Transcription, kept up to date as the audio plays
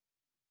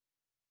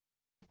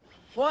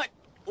What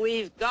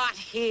we've got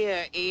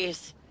here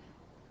is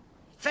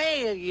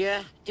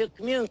failure to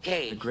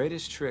communicate. The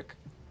greatest trick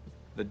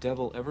the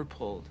devil ever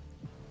pulled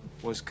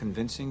was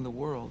convincing the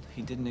world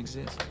he didn't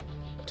exist.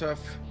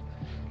 Tough,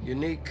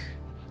 unique,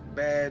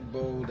 bad,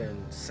 bold,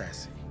 and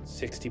sassy.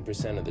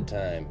 60% of the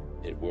time,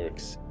 it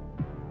works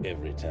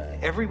every time.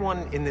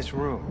 Everyone in this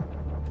room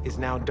is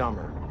now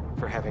dumber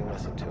for having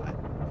listened to it.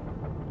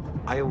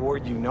 I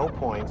award you no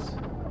points,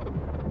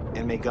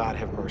 and may God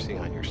have mercy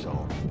on your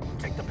soul.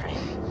 Take the pain.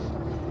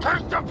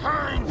 Take the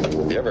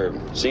pain! You ever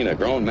seen a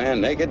grown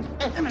man naked?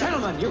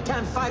 Gentlemen, you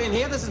can't fight in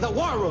here. This is the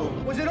war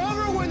room. Was it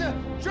over when the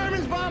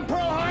Germans bombed Pearl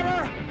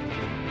Harbor?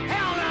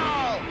 Hell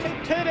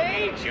no!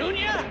 Today,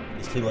 Junior?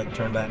 It's too late to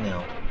turn back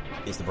now.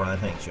 It's the Brian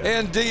Hanks Show.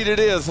 Indeed it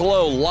is.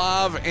 Hello,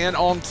 live and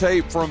on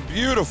tape from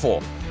beautiful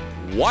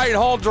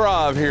Whitehall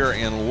Drive here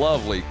in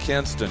lovely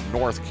Kinston,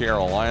 North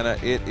Carolina.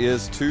 It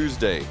is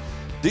Tuesday,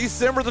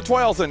 December the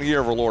 12th in the year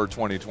of our Lord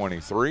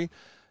 2023.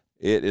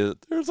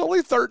 There's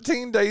only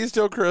 13 days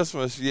till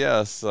Christmas.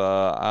 Yes,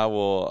 I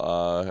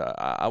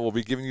will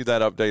be giving you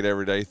that update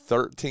every day.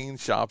 13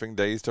 shopping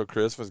days till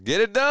Christmas. Get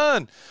it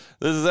done.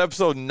 This is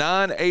episode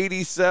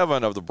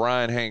 987 of the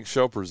Brian Hanks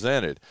Show,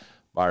 presented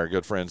by our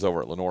good friends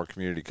over at Lenore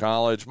Community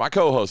College. My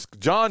co-hosts,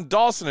 John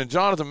Dawson and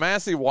Jonathan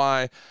Massey,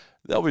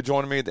 they'll be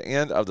joining me at the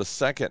end of the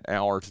second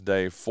hour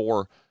today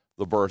for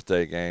the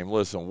birthday game.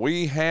 Listen,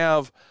 we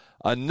have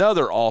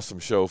another awesome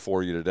show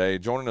for you today.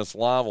 Joining us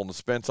live on the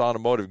Spence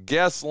Automotive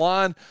guest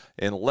line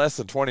in less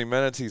than 20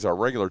 minutes. He's our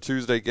regular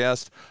Tuesday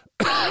guest.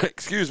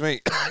 Excuse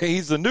me.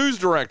 He's the news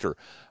director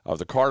of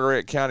the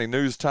Carteret County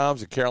News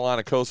Times at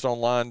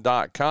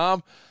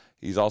CarolinaCoastOnline.com.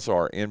 He's also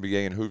our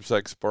NBA and hoops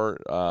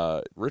expert,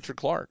 Richard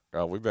Clark.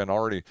 We've been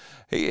already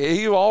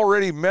he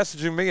already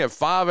messaging me at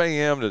 5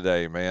 a.m.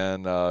 today,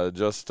 man,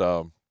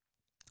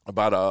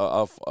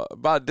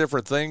 about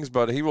different things.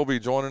 But he will be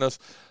joining us,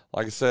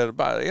 like I said,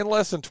 about in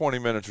less than 20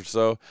 minutes or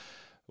so.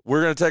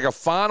 We're going to take a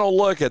final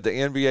look at the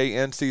NBA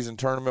in-season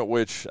tournament,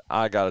 which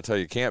I got to tell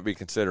you can't be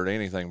considered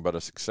anything but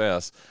a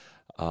success.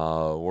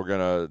 We're going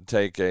to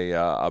take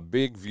a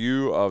big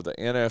view of the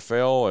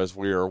NFL as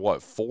we are,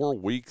 4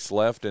 weeks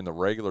left in the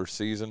regular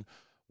season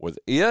with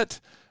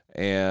it.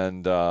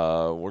 And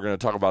we're going to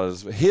talk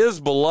about his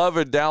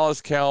beloved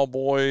Dallas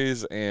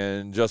Cowboys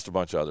and just a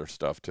bunch of other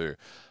stuff too.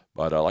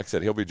 But like I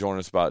said, he'll be joining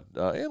us about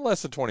in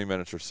less than 20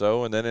 minutes or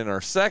so. And then in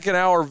our second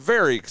hour,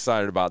 very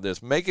excited about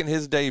this, making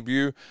his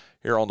debut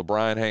here on the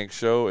Brian Hanks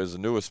Show is the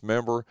newest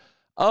member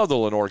of the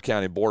Lenore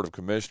County Board of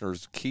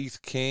Commissioners,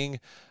 Keith King.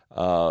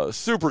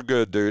 Super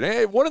good dude.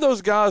 Hey, one of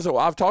those guys that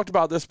I've talked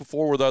about this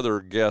before with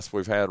other guests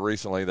we've had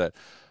recently that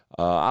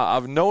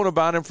I've known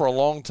about him for a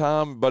long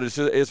time, but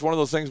it's one of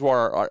those things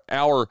where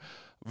our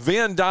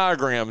Venn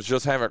diagrams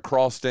just haven't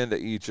crossed into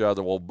each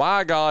other. Well,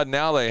 by God,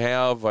 now they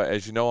have.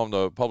 As you know, I'm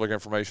the public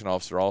information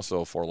officer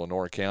also for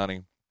Lenore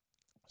County.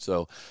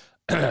 So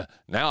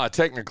now I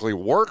technically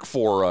work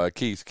for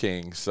Keith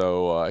King.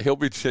 So he'll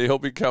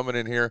be coming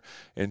in here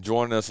and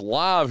joining us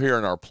live here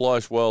in our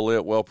plush,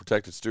 well-lit,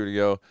 well-protected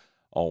studio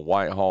on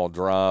Whitehall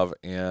Drive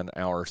in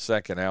our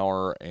second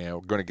hour, and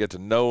we're going to get to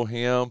know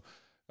him,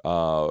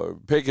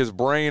 pick his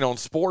brain on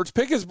sports,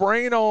 pick his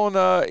brain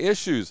on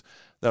issues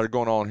that are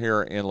going on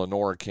here in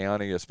Lenore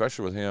County,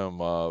 especially with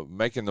him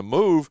making the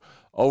move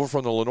over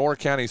from the Lenore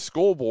County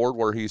School Board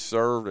where he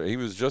served. He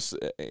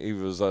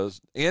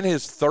was in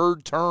his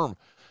third term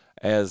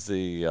as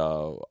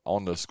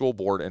on the school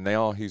board, and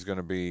now he's going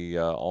to be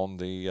on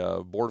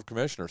the Board of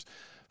Commissioners,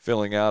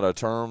 filling out a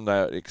term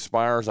that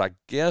expires, I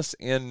guess,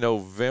 in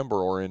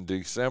November or in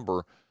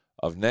December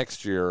of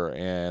next year,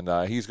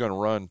 and he's going to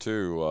run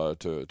too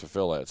to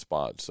fill that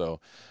spot.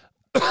 So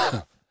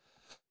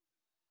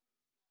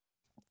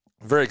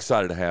very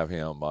excited to have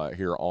him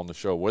here on the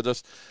show with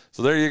us.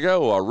 So there you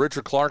go.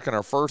 Richard Clark in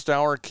our first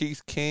hour,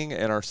 Keith King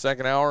in our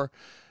second hour.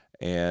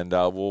 And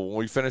when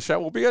we finish that,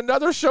 we'll be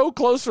another show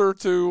closer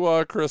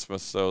to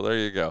Christmas. So there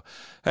you go.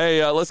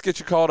 Hey, let's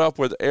get you caught up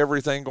with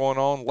everything going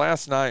on.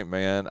 Last night,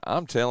 man,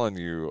 I'm telling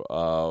you,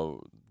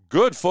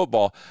 good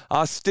football.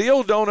 I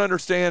still don't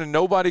understand, and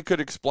nobody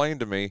could explain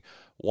to me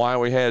why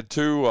we had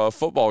two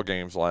football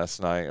games last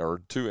night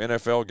or two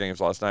NFL games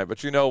last night.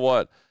 But you know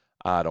what?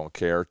 I don't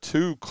care.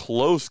 Two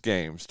close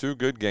games, two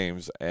good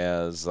games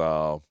as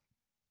the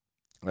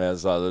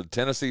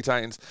Tennessee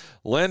Titans.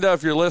 Linda,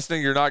 if you're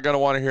listening, you're not going to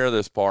want to hear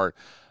this part.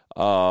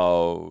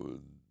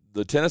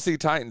 The Tennessee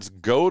Titans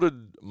go to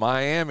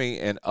Miami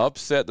and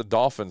upset the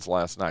Dolphins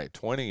last night,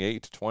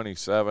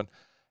 28-27.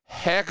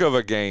 Heck of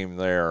a game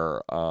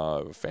there.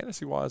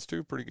 Fantasy-wise,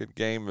 too, pretty good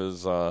game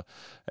as I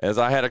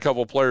had a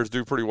couple players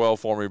do pretty well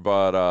for me,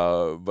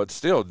 but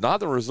still not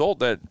the result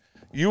that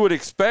you would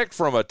expect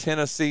from a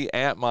Tennessee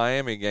at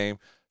Miami game.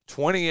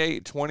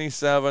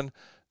 28-27.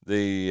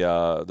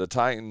 The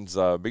Titans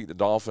beat the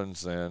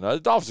Dolphins, and the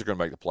Dolphins are going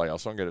to make the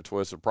playoffs. Don't get it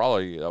twisted.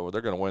 Probably they're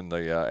going to win the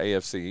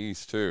AFC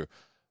East too.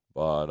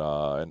 But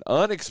an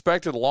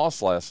unexpected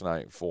loss last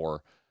night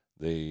for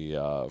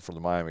for the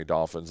Miami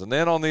Dolphins. And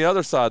then on the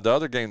other side, the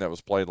other game that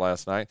was played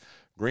last night,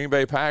 Green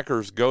Bay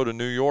Packers go to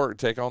New York,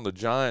 take on the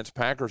Giants.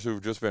 Packers,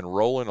 who've just been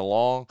rolling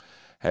along,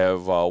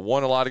 have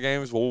won a lot of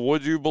games. Well,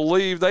 would you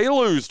believe they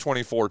lose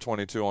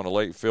 24-22 on a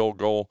late field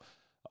goal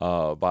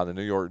by the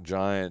New York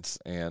Giants,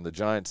 and the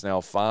Giants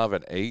now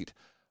 5-8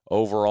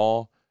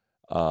 overall.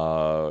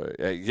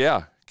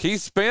 Yeah,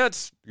 Keith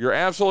Spence, you're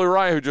absolutely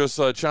right, who just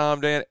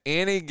chimed in.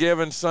 Any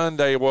given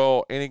Sunday,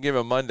 well, any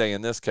given Monday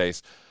in this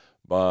case,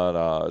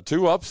 but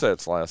 2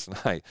 upsets last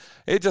night.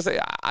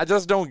 I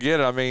just don't get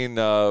it. I mean,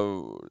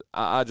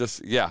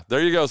 yeah,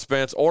 there you go,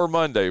 Spence, or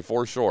Monday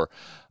for sure.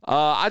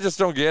 I just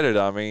don't get it.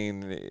 I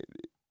mean,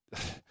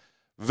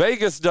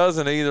 Vegas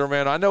doesn't either,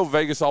 man. I know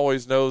Vegas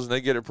always knows, and they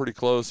get it pretty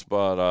close,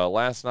 but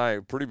last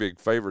night, pretty big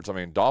favorites. I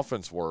mean,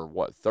 Dolphins were,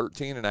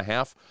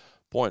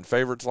 13.5-point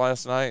favorites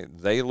last night.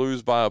 They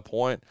lose by a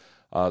point.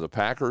 The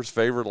Packers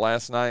favored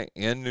last night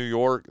in New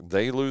York.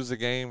 They lose the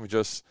game.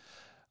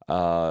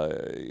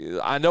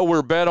 I know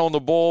we're bet on the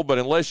bull, but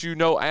unless you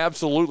know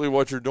absolutely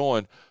what you're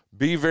doing,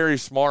 be very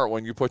smart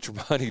when you put your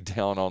money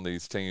down on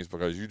these teams,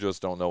 because you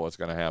just don't know what's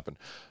going to happen.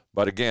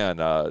 But again,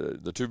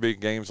 the 2 big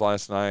games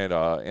last night,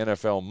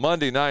 NFL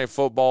Monday Night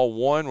Football,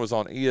 one was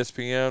on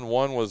ESPN,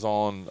 one was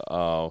on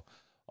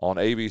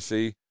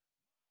ABC.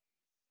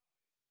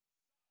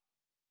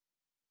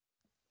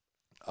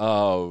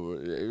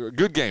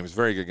 Good games,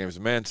 very good games.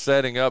 Man,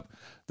 setting up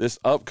this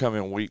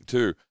upcoming week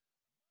too.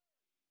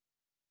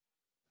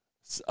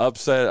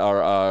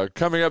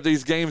 Coming up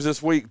these games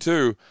this week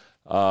too.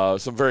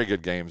 Some very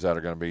good games that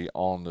are going to be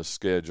on the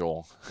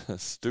schedule.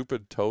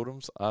 Stupid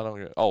totems. I don't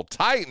get. Oh,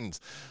 Titans.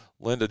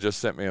 Linda just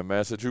sent me a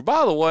message. Who,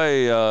 by the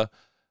way,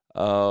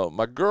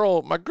 my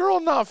girl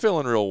not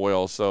feeling real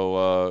well.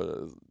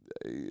 So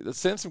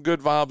send some good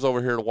vibes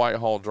over here to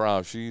Whitehall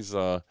Drive. She's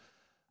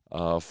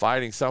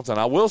fighting something.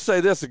 I will say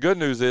this: the good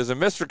news is,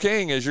 and Mr.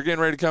 King, as you're getting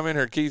ready to come in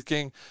here, Keith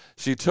King,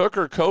 she took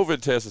her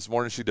COVID test this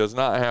morning. She does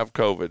not have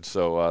COVID,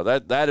 so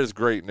that is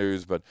great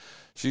news. But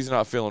she's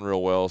not feeling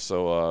real well,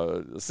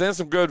 so send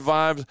some good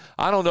vibes.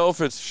 I don't know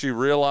if she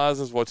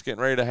realizes what's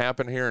getting ready to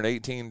happen here in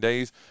 18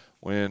 days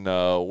when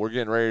we're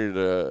getting ready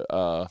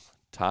to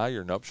tie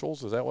your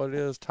nuptials. Is that what it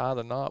is? Tie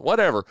the knot?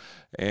 Whatever.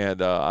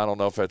 And I don't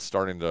know if that's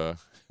starting to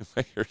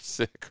make her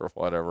sick or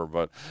whatever,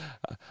 but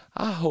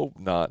I hope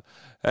not.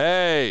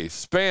 Hey,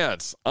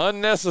 Spence,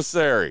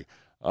 unnecessary.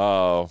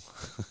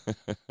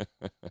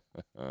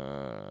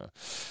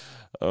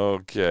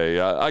 Okay.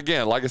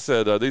 Again, like I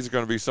said, these are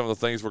going to be some of the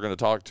things we're going to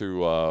talk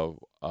to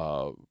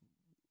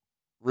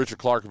Richard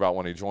Clark about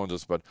when he joins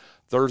us. But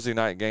Thursday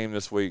night game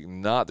this week,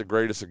 not the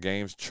greatest of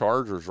games.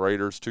 Chargers,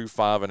 Raiders, 2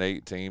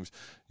 5-8 teams.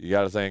 You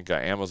got to think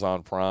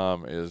Amazon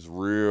Prime is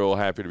real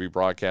happy to be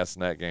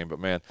broadcasting that game. But,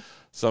 man,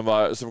 some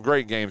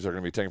great games are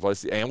going to be taking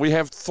place. And we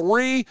have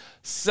 3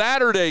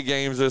 Saturday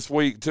games this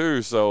week,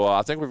 too. So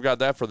I think we've got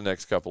that for the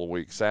next couple of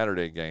weeks,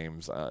 Saturday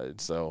games. Man,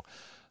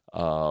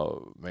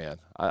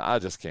 I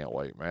just can't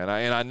wait, man.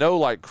 And I know,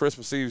 like,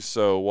 Christmas Eve,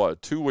 so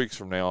 2 weeks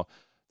from now,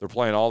 they're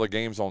playing all the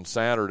games on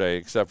Saturday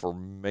except for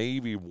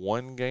maybe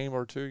 1 game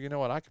or 2. You know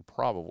what? I could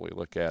probably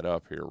look that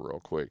up here real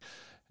quick.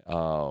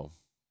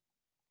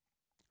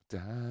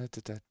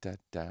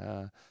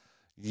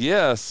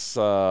 Yes.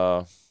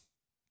 Well.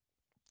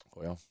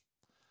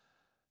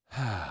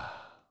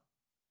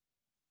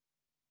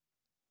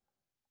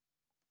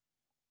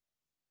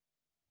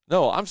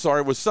 No, I'm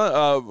sorry. It was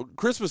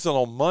Christmas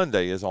on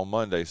Monday is on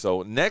Monday.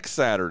 So next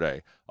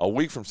Saturday, a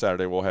week from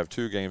Saturday, we'll have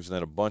 2 games and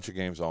then a bunch of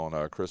games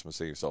on Christmas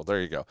Eve. So there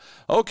you go.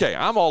 Okay,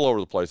 I'm all over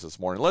the place this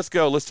morning. Let's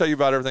go. Let's tell you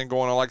about everything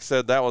going on. Like I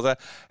said, that was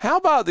that. How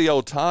about the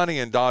Ohtani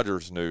and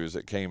Dodgers news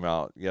that came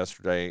out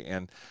yesterday?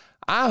 And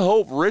I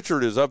hope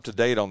Richard is up to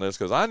date on this,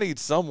 because I need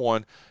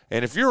someone.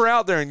 And if you're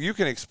out there and you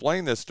can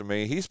explain this to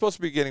me, he's supposed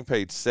to be getting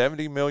paid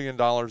 $70 million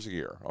a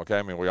year. Okay,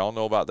 I mean, we all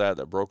know about that.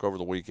 That broke over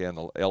the weekend.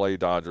 The L.A.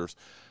 Dodgers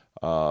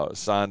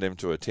signed him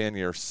to a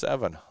 10-year,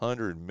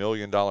 $700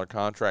 million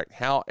contract.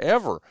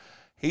 However,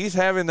 he's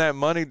having that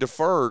money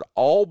deferred,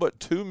 all but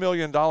 $2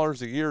 million a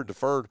year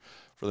deferred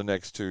for the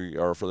next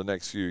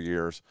few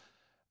years,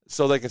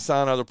 so they can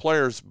sign other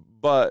players.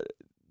 But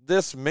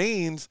this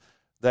means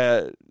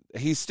that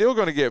he's still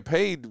going to get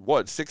paid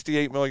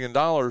 $68 million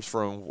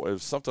from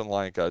something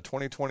like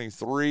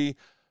 2023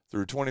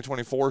 through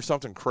 2024,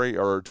 something crazy,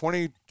 or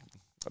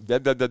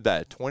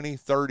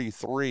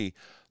 2033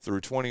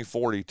 through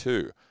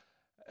 2042.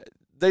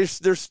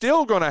 They're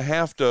still going to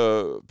have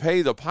to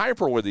pay the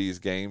piper with these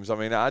games. I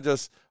mean, for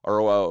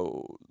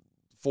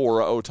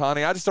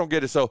Ohtani, I just don't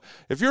get it. So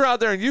if you're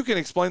out there and you can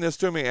explain this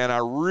to me, and I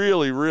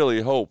really,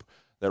 really hope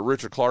that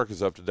Richard Clark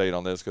is up to date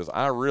on this, because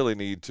I really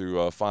need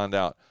to find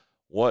out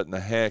what in the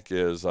heck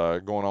is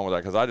going on with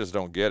that, because I just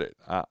don't get it.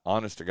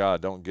 Honest to God,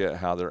 don't get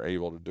how they're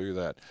able to do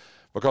that.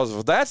 Because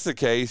if that's the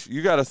case,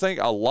 you got to think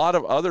a lot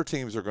of other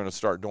teams are going to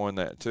start doing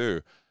that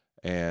too,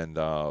 and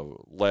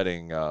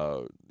letting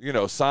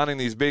signing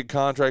these big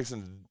contracts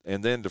and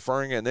then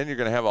deferring it, and then you're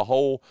going to have a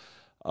whole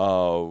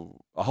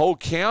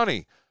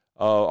county,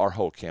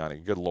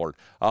 good Lord,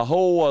 a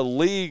whole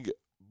league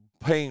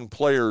paying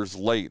players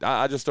late.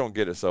 I just don't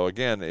get it. So,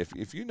 again,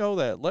 if you know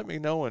that, let me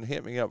know and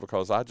hit me up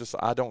because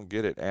I don't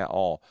get it at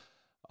all.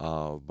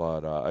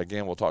 But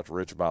again, we'll talk to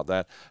Rich about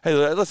that. Hey,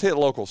 let's hit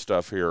local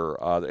stuff here.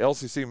 The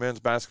LCC men's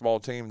basketball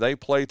team, they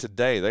play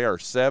today. They are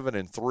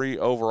 7-3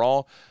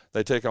 overall.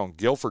 They take on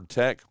Guilford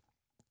Tech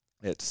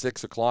at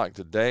 6 o'clock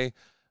today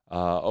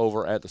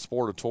over at the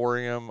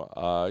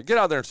Sportatorium. Get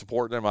out there and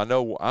support them. I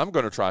know I'm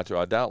going to try to.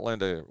 I doubt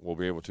Linda will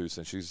be able to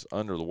since she's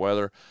under the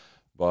weather.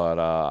 But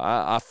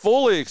I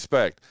fully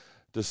expect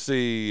to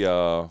see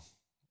there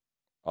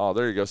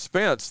you go.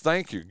 Spence,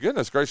 thank you.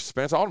 Goodness gracious,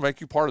 Spence. I want to make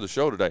you part of the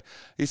show today.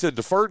 He said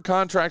deferred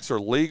contracts are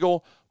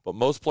legal, but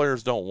most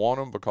players don't want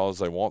them because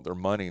they want their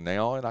money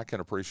now, and I can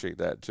appreciate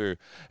that too.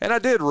 And I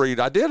did a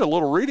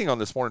little reading on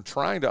this morning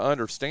trying to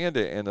understand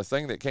it, and the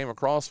thing that came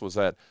across was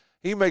that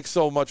he makes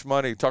so much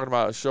money, talking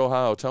about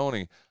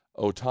Shohei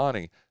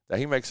Ohtani, that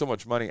he makes so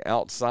much money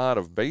outside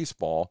of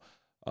baseball.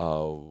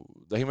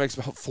 He makes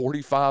about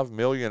 $45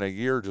 million a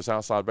year just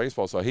outside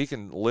baseball, so he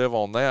can live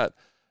on that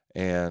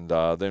and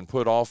then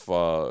put off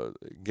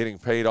getting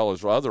paid all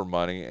his other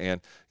money. And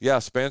yeah,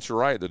 Spence, you're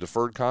right. The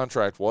deferred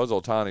contract was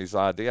Ohtani's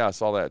idea. I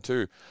saw that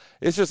too.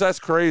 It's just that's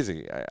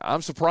crazy.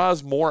 I'm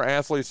surprised more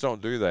athletes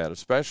don't do that,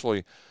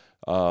 especially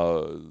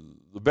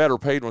the better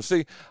paid ones.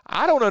 See,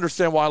 I don't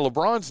understand why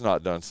LeBron's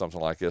not done something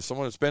like this.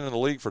 Someone that's been in the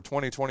league for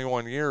 20,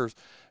 21 years,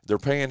 they're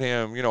paying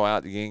him,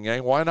 out the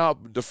yin-yang. Why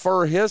not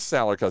defer his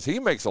salary? Because he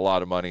makes a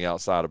lot of money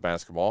outside of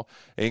basketball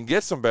and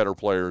get some better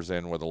players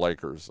in with the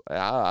Lakers.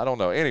 I don't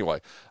know. Anyway,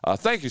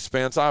 thank you,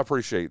 Spence. I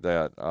appreciate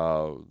that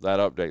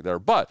update there.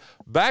 But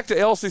back to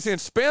LCC,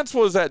 and Spence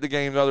was at the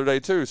game the other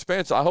day too.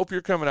 Spence, I hope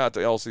you're coming out to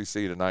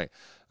LCC tonight.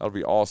 That'll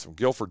be awesome.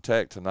 Guilford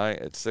Tech tonight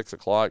at 6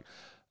 o'clock.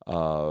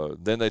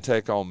 Then they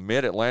take on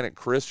Mid-Atlantic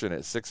Christian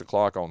at 6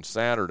 o'clock on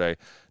Saturday.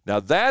 Now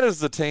that is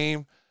the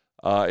team.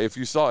 If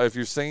you've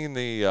seen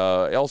the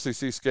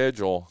LCC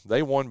schedule,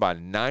 they won by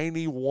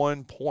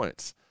 91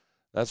 points.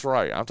 That's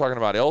right. I'm talking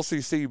about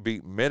LCC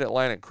beat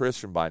Mid-Atlantic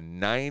Christian by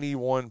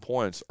 91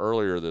 points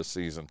earlier this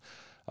season.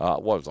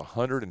 What was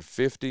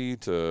 150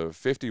 to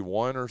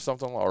 51 or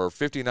something, or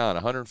 59,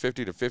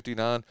 150 to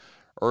 59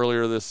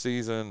 earlier this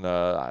season.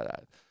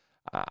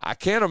 I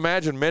can't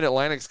imagine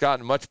Mid-Atlantic's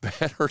gotten much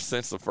better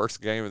since the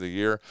first game of the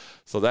year,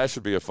 so that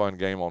should be a fun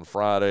game on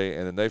Friday.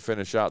 And then they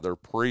finish out their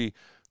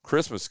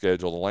pre-Christmas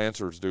schedule. The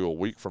Lancers do a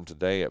week from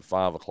today at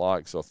 5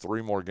 o'clock, so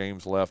 3 more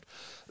games left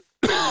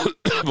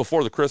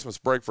before the Christmas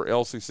break for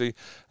LCC.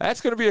 That's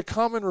going to be a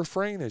common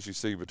refrain, as you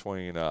see,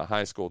 between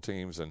high school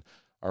teams and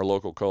our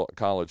local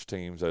college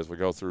teams as we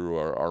go through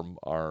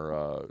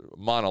our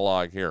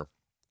monologue here.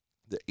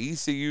 The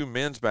ECU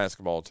men's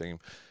basketball team,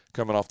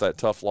 coming off that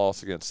tough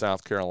loss against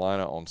South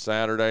Carolina on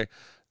Saturday,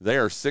 they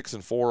are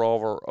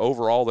 6-4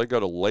 overall. They go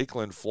to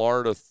Lakeland,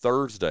 Florida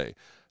Thursday.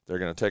 They're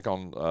going to take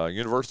on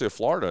University of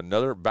Florida,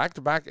 another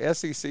back-to-back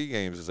SEC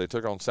games as they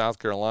took on South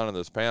Carolina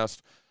this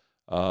past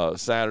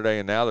Saturday,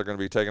 and now they're going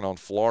to be taking on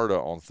Florida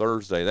on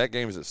Thursday. That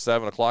game is at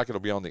 7 o'clock. It'll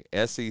be on the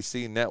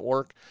SEC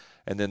network,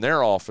 and then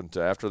they're off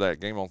after that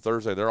game on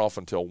Thursday. They're off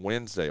until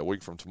Wednesday, a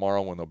week from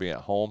tomorrow, when they'll be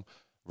at home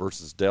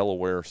versus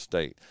Delaware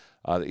State.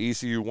 The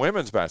ECU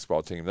women's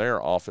basketball team,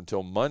 they're off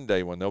until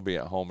Monday when they'll be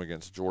at home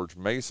against George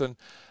Mason.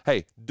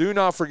 Hey, do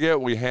not forget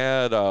we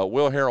had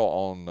Will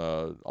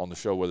Harrell on the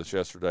show with us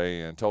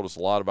yesterday and told us a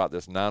lot about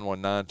this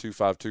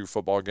 919-252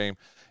 football game.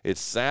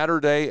 It's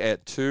Saturday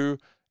at 2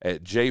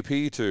 at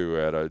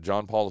JP2 at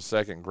John Paul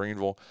II in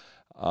Greenville.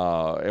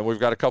 And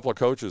we've got a couple of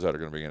coaches that are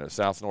going to be in it.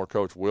 South North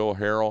coach Will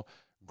Harrell,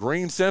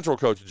 Green Central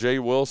coach Jay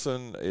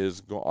Wilson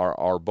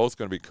are both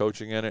going to be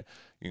coaching in it.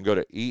 You can go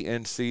to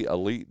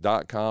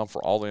encelite.com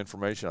for all the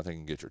information. I think you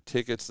can get your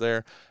tickets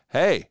there.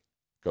 Hey,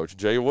 Coach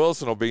Jay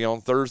Wilson will be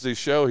on Thursday's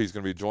show. He's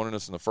going to be joining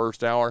us in the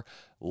first hour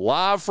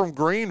live from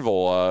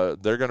Greenville.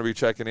 They're going to be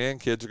checking in.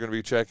 Kids are going to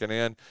be checking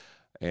in.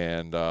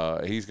 And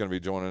he's going to be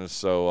joining us.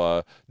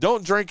 So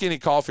don't drink any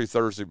coffee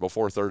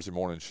before Thursday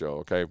morning show,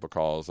 okay,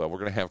 because we're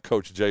going to have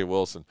Coach Jay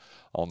Wilson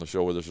on the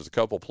show with us. There's a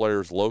couple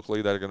players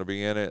locally that are going to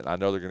be in it. I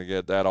know they're going to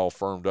get that all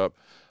firmed up.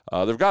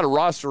 They've got a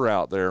roster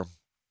out there,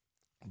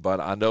 but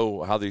I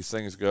know how these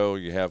things go.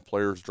 You have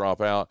players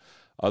drop out,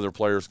 other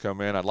players come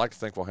in. I'd like to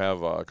think we'll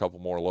have a couple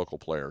more local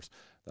players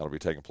that'll be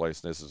taking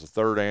place. This is the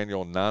third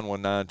annual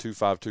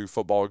 919-252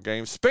 football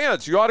game.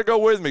 Spence, you ought to go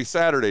with me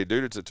Saturday,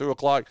 dude. It's at 2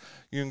 o'clock.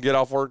 You can get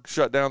off work,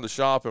 shut down the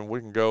shop, and we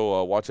can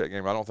go watch that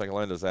game. I don't think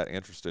Linda's that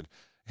interested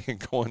in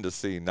going to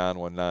see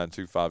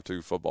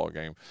 919-252 football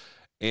game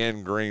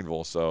in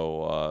Greenville.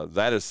 So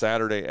that is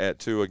Saturday at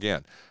 2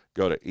 again.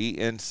 Go to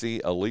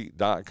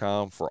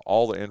encelite.com for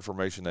all the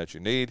information that you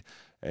need,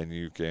 and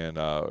you can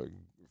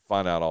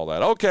find out all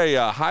that. Okay,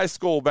 high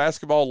school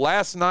basketball.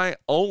 Last night,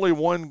 only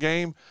one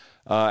game.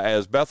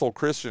 As Bethel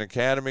Christian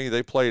Academy,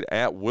 they played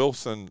at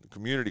Wilson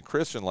Community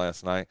Christian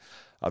last night.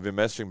 I've been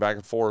messaging back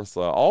and forth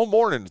all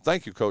morning.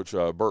 Thank you, Coach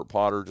Burt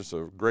Potter, just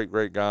a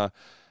great guy.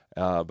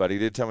 But he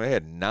did tell me they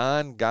had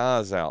 9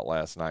 guys out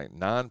last night,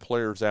 9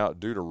 players out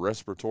due to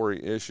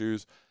respiratory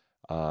issues,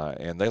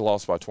 and they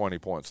lost by 20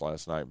 points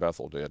last night,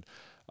 Bethel did.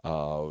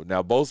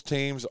 Now, both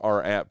teams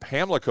are at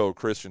Pamlico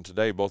Christian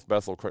today. Both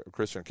Bethel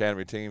Christian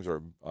Academy teams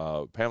are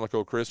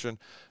Pamlico Christian.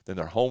 Then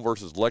they're home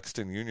versus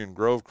Lexington Union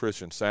Grove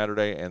Christian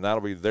Saturday, and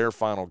that'll be their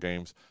final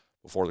games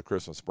before the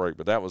Christmas break.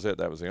 But that was it.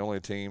 That was the only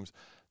teams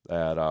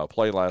that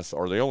played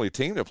the only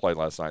team that played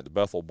last night, the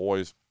Bethel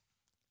boys.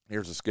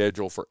 Here's the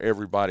schedule for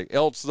everybody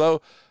else,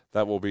 though.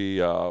 That will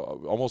be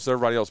almost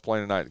everybody else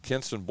playing tonight. The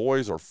Kinston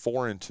boys are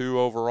 4-2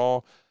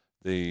 overall.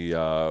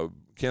 The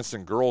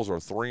Kinston girls are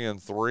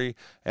 3-3.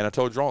 And I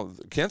told you wrong,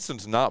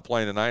 Kinston's not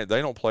playing tonight.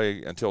 They don't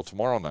play until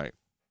tomorrow night.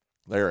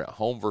 They're at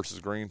home versus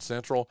Green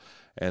Central.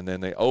 And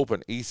then they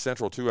open East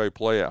Central 2A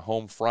play at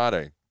home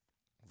Friday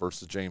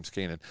versus James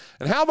Keenan.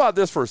 And how about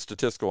this for a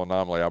statistical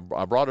anomaly?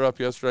 I brought it up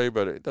yesterday,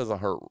 but it doesn't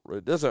hurt.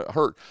 It doesn't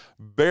hurt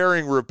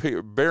bearing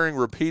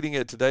repeating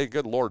it today.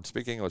 Good Lord,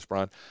 speak English,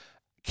 Brian.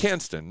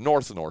 Kinston,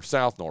 North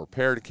South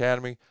Parrott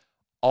Academy,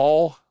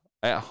 all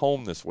at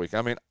home this week.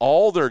 I mean,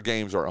 all their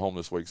games are at home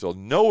this week, so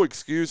no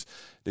excuse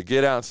to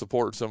get out and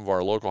support some of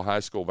our local high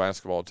school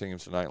basketball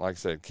teams tonight. Like I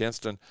said,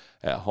 Kinston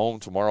at home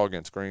tomorrow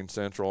against Green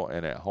Central,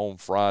 and at home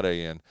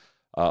Friday in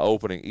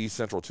opening East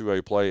Central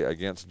 2A play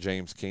against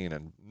James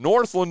Keenan.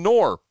 North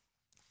Lenoir,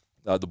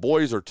 the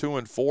boys are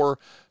 2-4.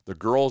 The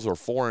girls are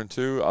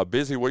 4-2. A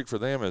busy week for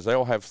them as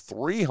they'll have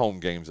 3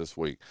 home games this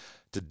week.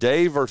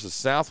 Today versus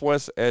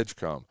Southwest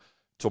Edgecombe.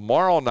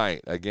 Tomorrow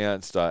night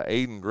against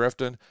Aiden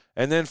Grifton.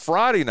 And then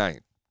Friday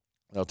night,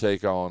 they'll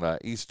take on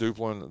East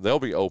Duplin. They'll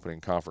be opening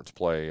conference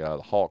play.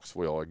 The Hawks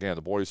will. Again,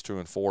 the boys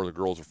 2-4. The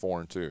girls are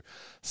 4-2.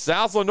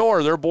 South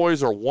Lenoir, their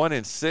boys are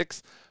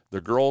 1-6. The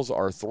girls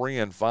are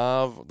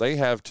 3-5. They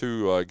have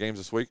 2 games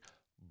this week,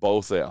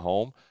 both at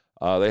home.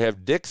 They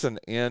have Dixon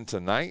in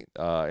tonight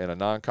in a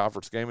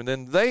non-conference game. And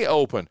then they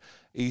open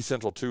East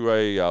Central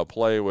 2A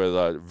play with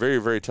a very,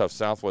 very tough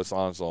Southwest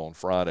Onslow on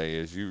Friday.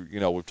 As you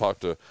know, we've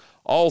talked to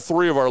all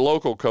 3 of our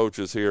local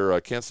coaches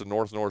here, Kinston,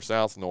 North North,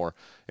 South North,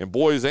 in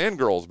boys and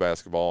girls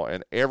basketball,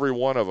 and every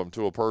one of them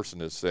to a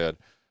person has said,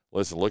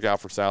 listen, look out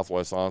for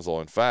Southwest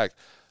Onslow. In fact,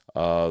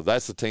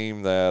 that's the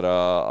team that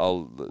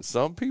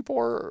some people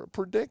are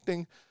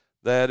predicting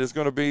that's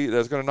going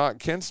to knock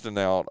Kinston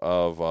out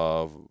of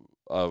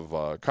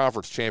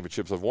conference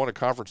championships. They've won a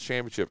conference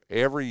championship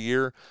every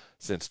year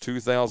since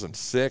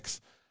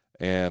 2006,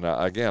 and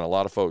again, a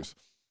lot of folks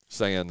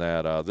saying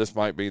that this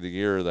might be the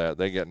year that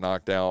they get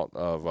knocked out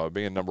of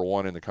being number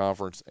 1 in the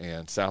conference,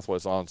 and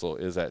Southwest Onslow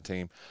is that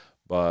team.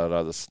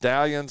 But the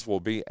Stallions will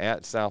be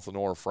at South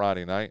Lenoir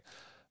Friday night.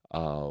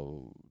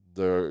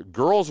 The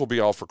girls will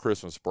be off for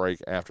Christmas break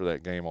after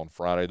that game on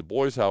Friday. The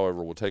boys,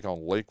 however, will take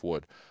on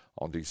Lakewood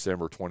on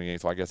December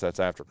 28th. I guess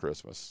that's after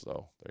Christmas.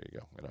 So there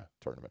you go, in a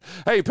tournament.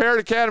 Hey, Parrott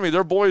Academy,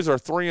 their boys are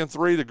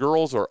 3-3. The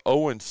girls are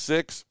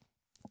 0-6.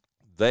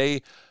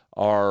 They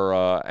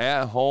are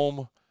at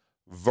home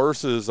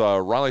versus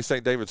Raleigh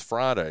St. David's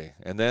Friday.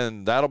 And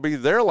then that'll be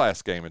their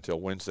last game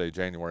until Wednesday,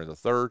 January the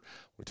 3rd.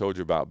 We told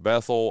you about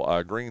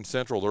Bethel. Green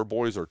Central, their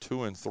boys are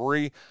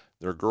 2-3.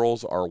 Their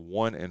girls are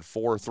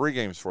 1-4. 3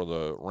 games for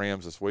the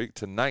Rams this week.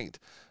 Tonight,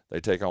 they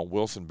take on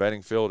Wilson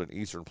Beddingfield in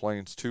Eastern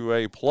Plains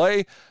 2A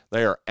play.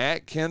 They are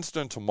at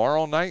Kinston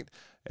tomorrow night,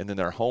 and then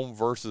they're home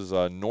versus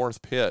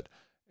North Pitt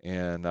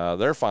in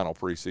their final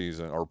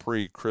preseason or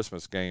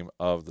pre-Christmas game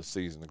of the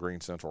season, the Green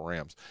Central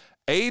Rams.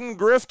 Aiden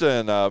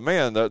Grifton,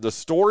 man, the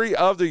story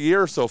of the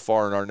year so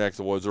far in our neck of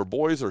the woods. Their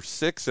boys are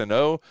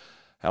 6-0.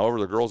 However,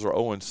 the girls are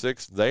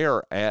 0-6. They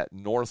are at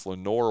North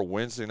Lenoir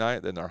Wednesday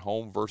night. Then they're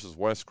home versus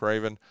West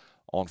Craven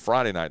on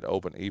Friday night to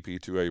open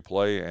EP2A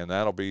play, and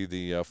that'll be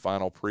the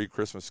final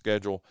pre-Christmas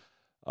schedule.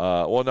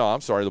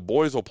 The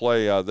boys will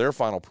play their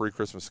final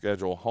pre-Christmas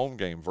schedule home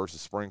game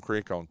versus Spring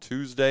Creek on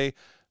Tuesday,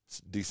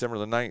 December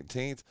the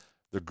 19th.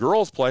 The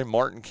girls play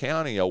Martin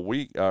County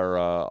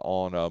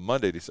on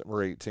Monday,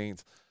 December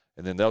 18th,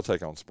 and then they'll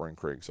take on Spring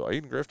Creek. So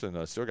Aiden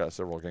Grifton still got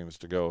several games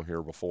to go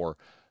here before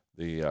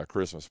the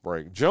Christmas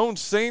break.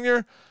 Jones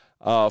Senior,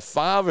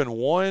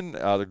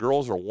 5-1. The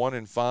girls are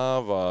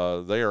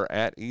 1-5. They are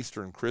at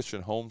Eastern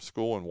Christian Home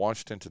School in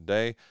Washington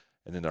today,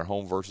 and then they're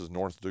home versus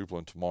North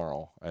Duplin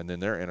tomorrow. And then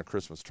they're in a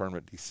Christmas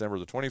tournament December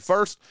the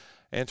 21st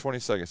and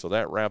 22nd. So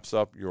that wraps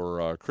up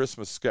your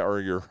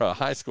your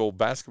high school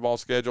basketball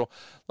schedule.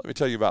 Let me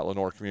tell you about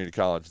Lenoir Community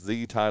College,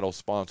 the title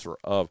sponsor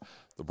of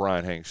the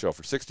Brian Hanks Show.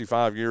 For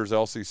 65 years,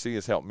 LCC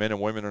has helped men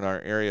and women in our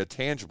area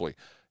tangibly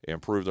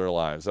improve their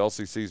lives.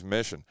 LCC's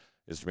mission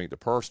is to meet the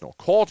personal,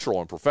 cultural,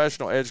 and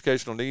professional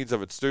educational needs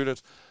of its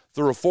students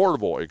through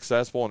affordable,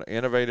 accessible, and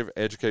innovative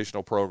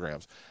educational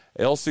programs.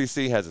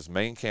 LCC has its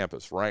main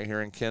campus right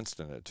here in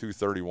Kinston at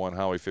 231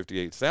 Highway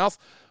 58 South,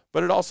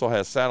 but it also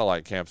has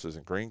satellite campuses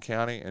in Greene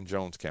County and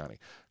Jones County.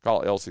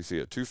 Call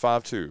LCC at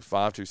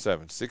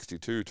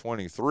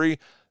 252-527-6223.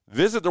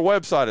 Visit their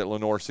website at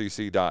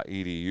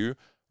lenoircc.edu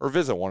or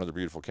visit one of the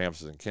beautiful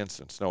campuses in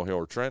Kinston, Snow Hill,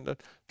 or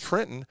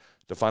Trenton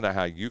to find out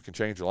how you can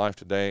change your life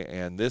today.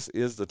 And this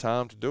is the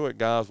time to do it,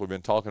 guys. We've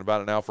been talking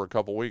about it now for a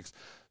couple weeks.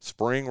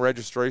 Spring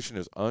registration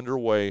is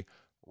underway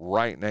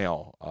right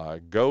now.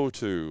 Go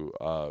to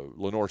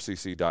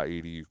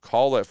lenorecc.edu.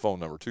 Call that phone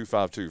number,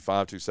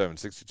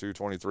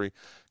 252-527-6223.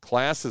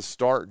 Classes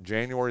start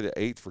January the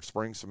 8th for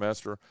spring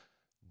semester.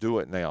 Do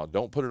it now.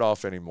 Don't put it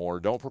off anymore.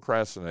 Don't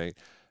procrastinate.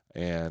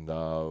 And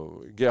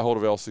get a hold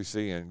of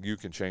LCC, and you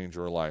can change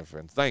your life.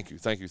 And thank you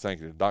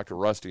to Dr.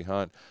 Rusty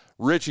Hunt,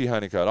 Richie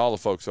Honeycutt, all the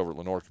folks over at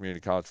Lenore Community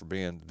College for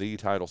being the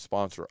title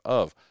sponsor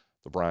of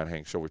the Brian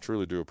Hanks Show. We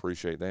truly do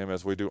appreciate them,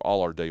 as we do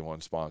all our day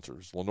one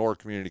sponsors. Lenore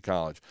Community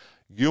College,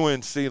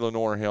 UNC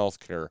Lenore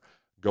Healthcare,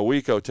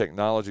 GoEco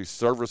Technology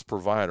Service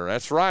Provider.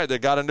 That's right, they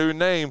got a new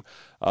name.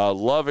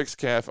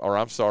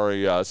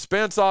 Lovex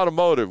Spence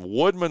Automotive,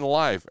 Woodman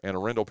Life, and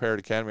Arundel Parrott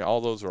Academy.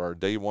 All those are our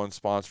day one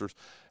sponsors.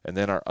 And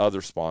then our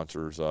other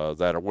sponsors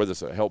that are with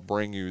us that help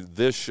bring you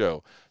this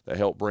show, that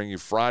help bring you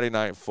Friday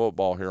Night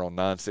Football here on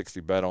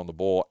 960 Bet on the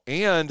Bull,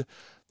 and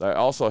they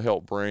also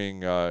help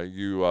bring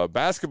you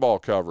basketball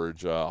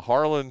coverage.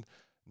 Harlan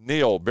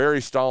Neal, Barry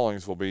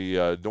Stallings will be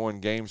doing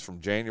games from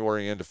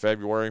January into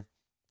February.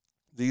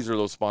 These are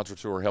those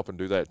sponsors who are helping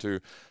do that too.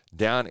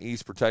 Down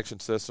East Protection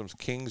Systems,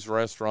 King's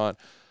Restaurant,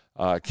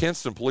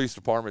 Kinston Police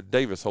Department,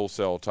 Davis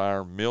Wholesale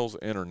Tire, Mills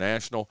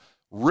International,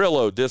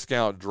 Rillo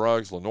Discount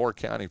Drugs, Lenore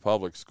County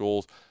Public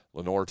Schools,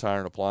 Lenore Tire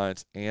and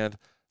Appliance, and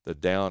the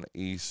Down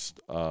East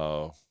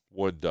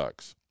Wood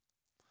Ducks.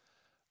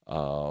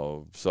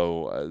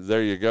 So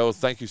there you go.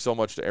 Thank you so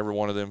much to every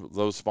one of them,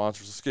 those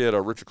sponsors. Let's get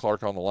Richard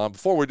Clark on the line.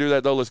 Before we do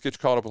that, though, let's get you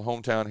caught up with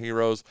hometown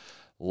heroes.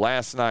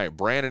 Last night,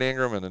 Brandon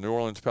Ingram and the New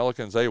Orleans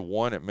Pelicans, they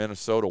won at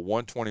Minnesota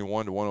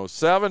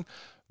 121-107.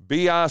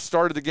 B.I.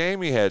 started the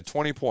game. He had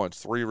 20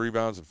 points, 3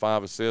 rebounds, and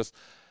 5 assists.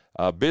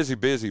 Busy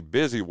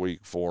week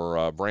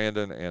for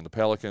Brandon and the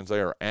Pelicans. They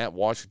are at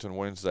Washington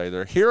Wednesday.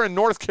 They're here in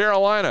North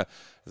Carolina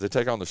as they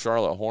take on the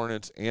Charlotte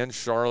Hornets in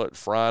Charlotte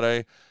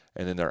Friday,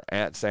 and then they're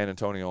at San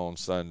Antonio on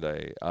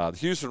Sunday. The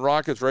Houston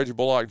Rockets, Reggie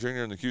Bullock Jr.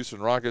 and the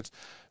Houston Rockets,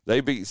 they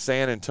beat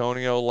San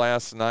Antonio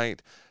last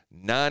night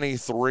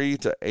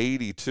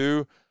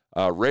 93-82.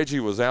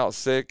 Reggie was out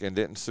sick and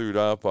didn't suit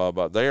up,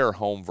 but they are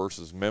home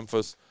versus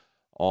Memphis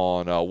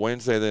on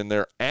Wednesday. Then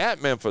they're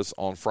at Memphis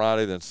on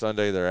Friday. Then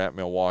Sunday they're at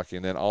Milwaukee.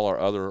 And then all our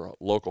other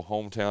local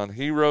hometown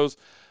heroes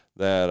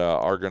that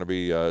are going to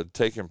be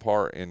taking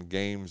part in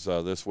games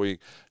this week.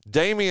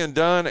 Damian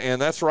Dunn,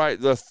 and that's right,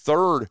 the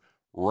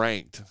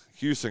third-ranked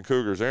Houston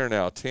Cougars. They're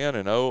now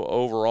 10-0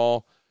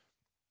 overall.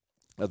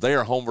 They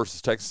are home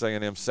versus Texas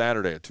A&M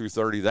Saturday at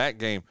 2:30. That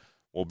game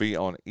will be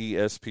on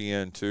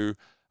ESPN2.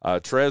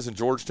 Trez and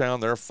Georgetown,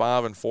 they're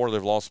 5-4.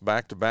 They've lost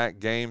back-to-back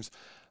games.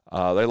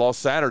 They lost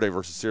Saturday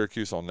versus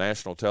Syracuse on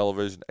national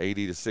television,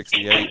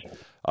 80-68.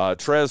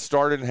 Trez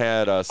started and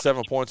had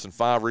 7 points and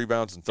 5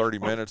 rebounds in 30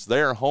 minutes.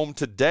 They are home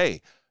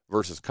today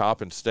versus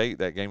Coppin State.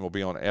 That game will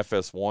be on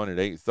FS1 at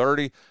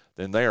 8:30.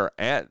 Then they are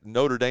at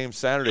Notre Dame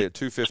Saturday at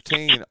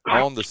 2:15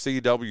 on the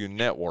CW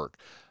network.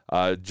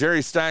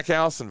 Jerry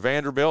Stackhouse and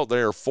Vanderbilt, they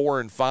are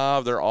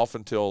 4-5. They're off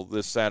until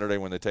this Saturday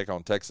when they take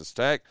on Texas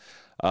Tech.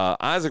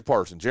 Isaac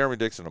Parsons, Jeremy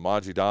Dixon, and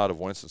Amaji Dodd of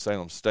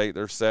Winston-Salem State,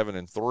 they're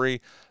 7-3.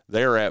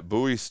 They're at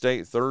Bowie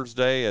State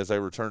Thursday as they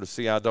return to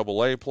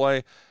CIAA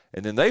play.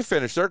 And then they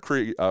finish their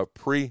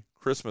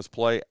pre-Christmas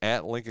play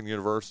at Lincoln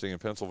University in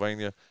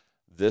Pennsylvania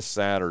this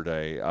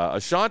Saturday.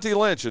 Ashanti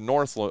Lynch in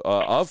North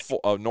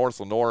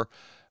Lenore,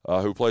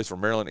 who plays for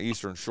Maryland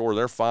Eastern Shore,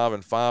 they're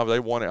 5-5. They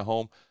won at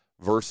home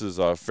versus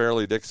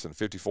Fairleigh Dixon,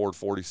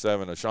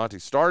 54-47. Ashanti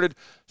started.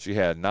 She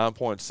had 9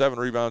 points, 7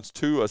 rebounds,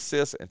 2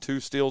 assists, and 2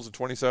 steals in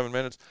 27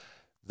 minutes.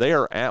 They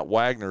are at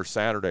Wagner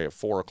Saturday at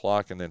 4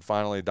 o'clock. And then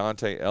finally,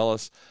 Dante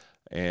Ellis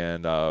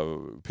and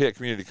Pitt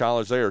Community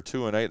College, they are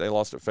 2-8. They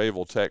lost at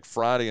Fayetteville Tech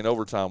Friday in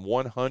overtime,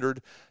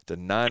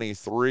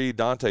 100-93.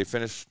 Dante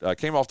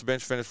came off the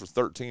bench, finished with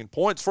 13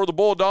 points for the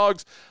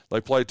Bulldogs.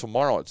 They play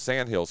tomorrow at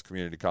Sandhills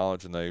Community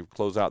College, and they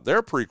close out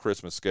their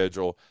pre-Christmas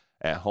schedule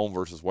at home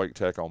versus Wake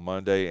Tech on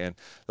Monday. And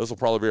this will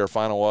probably be our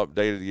final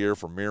update of the year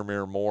for Mir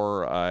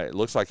Moore. It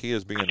looks like he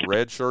is being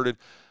redshirted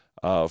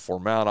for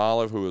Mount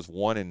Olive, who is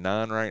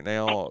 1-9 right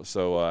now.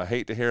 So I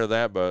hate to hear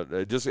that, but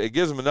it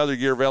gives him another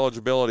year of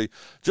eligibility,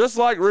 just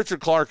like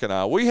Richard Clark and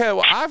I.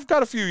 I've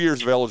got a few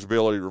years of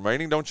eligibility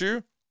remaining, don't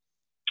you?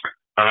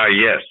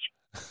 Yes.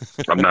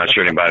 I'm not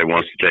sure anybody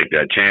wants to take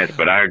that chance,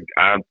 but I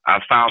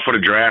file for the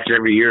draft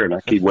every year, and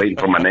I keep waiting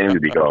for my name to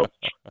be called.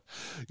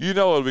 You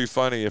know, it'd be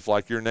funny if,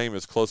 like, your name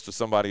is close to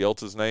somebody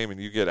else's name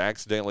and you get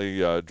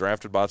accidentally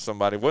drafted by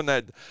somebody.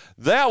 Wouldn't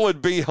that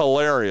would be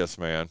hilarious,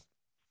 man?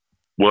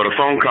 Well, the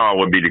phone call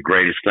would be the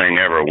greatest thing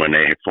ever when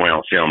they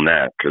film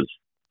that, because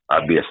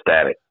I'd be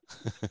ecstatic.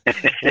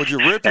 Would you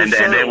rip your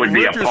shirt? They would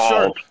be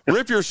appalled.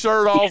 Rip your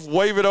shirt off,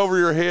 wave it over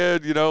your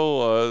head. You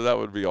know, that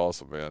would be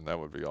awesome, man. That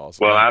would be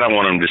awesome. Well, I don't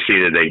want them to see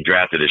that they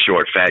drafted a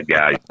short, fat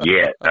guy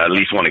yet. I at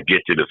least want to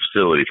get to the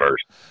facility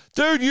first.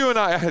 Dude, you and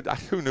I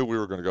who knew we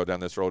were going to go down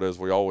this road, as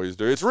we always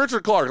do. It's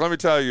Richard Clark, let me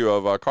tell you,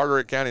 of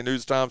Carteret County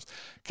News Times,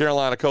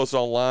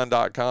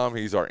 CarolinaCoastOnline.com.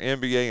 He's our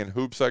NBA and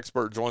hoops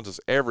expert, joins us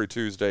every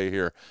Tuesday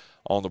here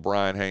on the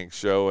Brian Hanks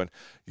Show. And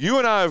you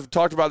and I have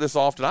talked about this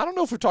often. I don't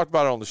know if we've talked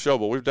about it on the show,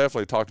 but we've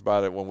definitely talked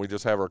about it when we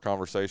just have our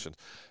conversations.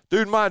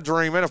 Dude, my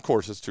dream, and of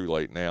course it's too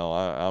late now.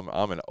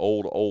 I'm an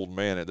old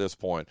man at this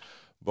point.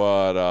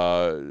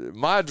 But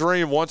my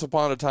dream once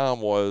upon a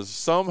time was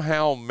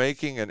somehow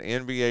making an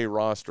NBA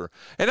roster.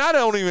 And I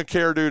don't even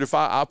care, dude, if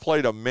I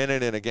played a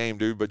minute in a game,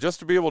 dude, but just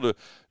to be able to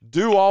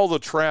do all the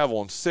travel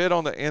and sit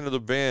on the end of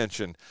the bench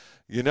and,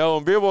 you know,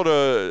 and be able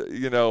to,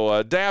 you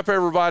know, dap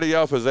everybody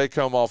up as they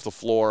come off the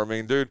floor. I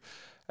mean, dude,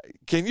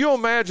 can you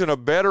imagine a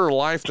better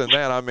life than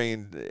that? I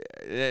mean,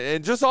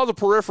 and just all the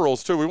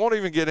peripherals, too. We won't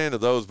even get into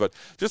those, but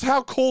just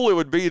how cool it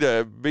would be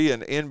to be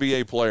an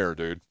NBA player,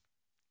 dude.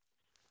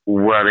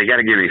 Well, they got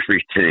to give me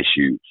free tennis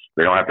shoes.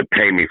 They don't have to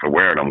pay me for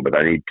wearing them, but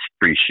I need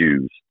free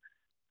shoes.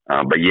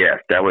 But yes,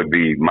 that would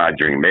be my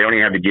dream. They don't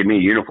even have to give me a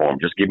uniform;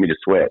 just give me the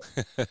sweat.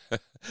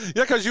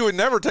 Yeah, because you would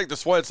never take the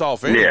sweats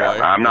off anyway. Yeah,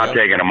 I'm not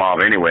taking them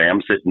off anyway.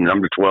 I'm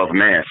the 12th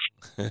man.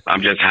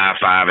 I'm just high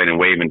fiving and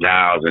waving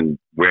towels and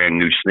wearing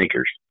new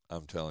sneakers.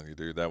 I'm telling you,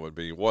 dude, that would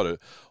be what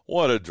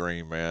a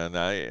dream, man.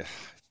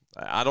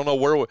 I don't know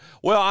where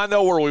I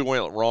know where we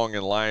went wrong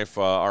in life.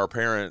 Our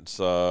parents,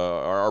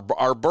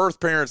 our birth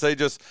parents, they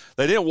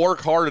didn't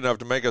work hard enough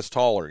to make us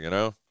taller, you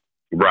know?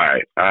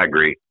 Right. I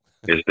agree.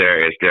 It's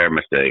their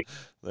mistake.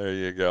 There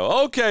you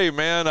go. Okay,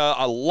 man,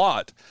 a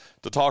lot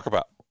to talk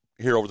about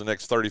here over the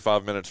next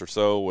 35 minutes or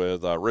so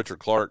with Richard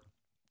Clark.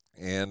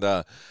 And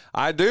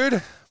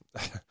dude,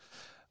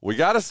 we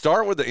got to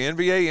start with the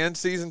NBA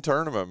in-season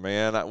tournament,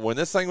 man. When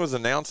this thing was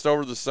announced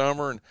over the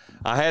summer, and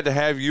I had to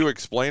have you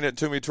explain it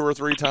to me 2 or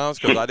 3 times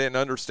because I didn't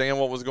understand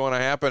what was going to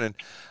happen, and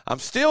I'm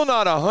still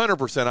not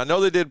 100%. I know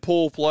they did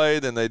pool play,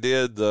 then they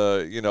did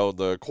the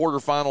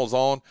quarterfinals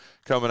on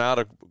coming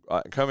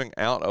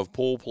out of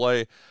pool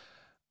play.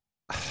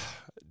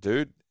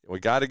 Dude,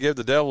 we got to give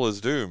the devil his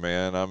due,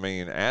 man. I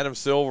mean, Adam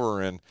Silver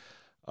and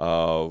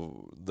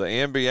the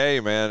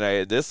NBA,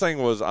 man, this thing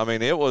was, I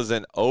mean, it was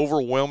an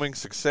overwhelming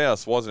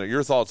success, wasn't it?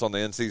 Your thoughts on the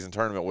in-season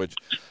tournament, which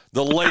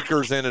the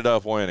Lakers ended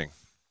up winning.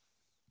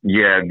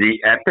 Yeah,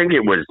 I think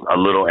it was a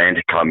little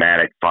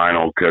anticlimactic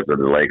final because of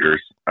the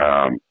Lakers,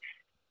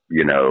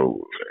 you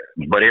know,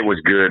 but it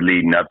was good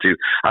leading up to.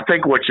 I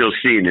think what you'll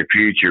see in the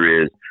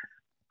future is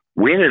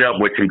we ended up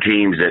with some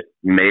teams that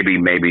maybe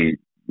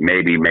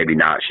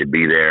not should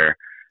be there,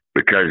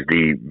 because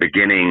the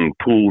beginning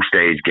pool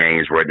stage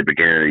games were at the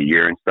beginning of the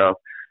year and stuff.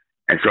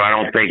 And so I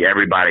don't think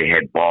everybody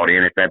had bought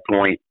in at that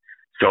point.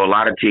 So a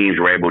lot of teams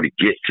were able to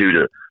get to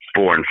the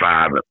 4 and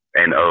 5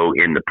 and 0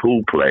 in the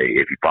pool play,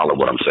 if you follow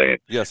what I'm saying.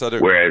 Yes, I do.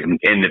 Whereas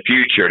in the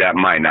future, that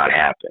might not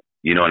happen.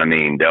 You know what I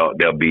mean?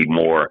 They'll be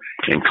more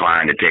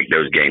inclined to take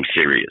those games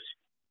serious.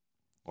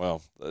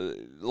 Well,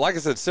 like I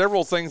said,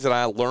 several things that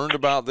I learned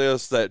about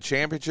that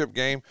championship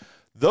game.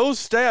 Those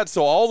stats,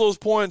 so all those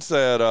points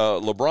that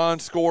LeBron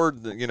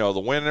scored, you know,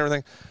 the win and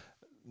everything,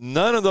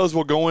 none of those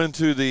will go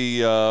into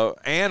the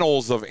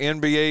annals of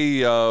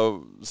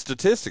NBA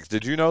statistics.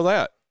 Did you know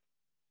that?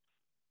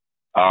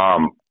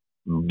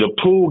 The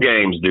pool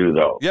games do,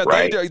 though. Yeah,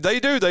 right? they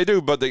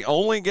do. But the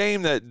only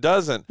game that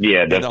doesn't,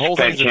 yeah, the whole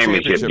thing's a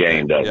championship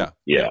game doesn't.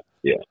 Yeah.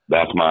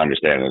 That's my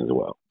understanding as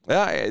well.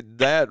 Yeah,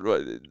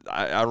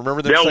 I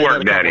remember them they'll saying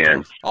work that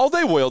in. Oh,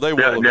 they will. They'll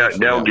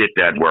get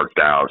that worked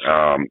out.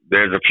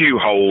 There's a few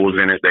holes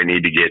in it they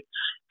need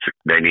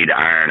to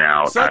iron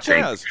out. Such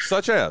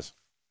as.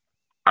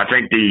 I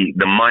think the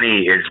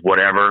money is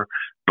whatever,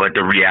 but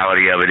the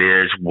reality of it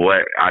is,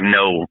 what I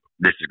know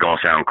this is going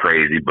to sound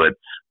crazy, but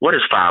what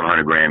does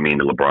 $500,000 mean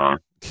to LeBron?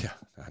 Yeah,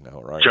 I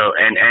know, right? So,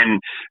 and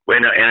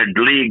in a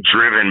league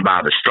driven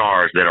by the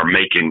stars that are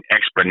making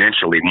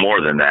exponentially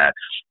more than that,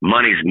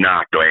 money's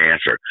not the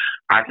answer.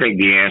 I think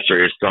the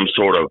answer is some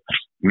sort of,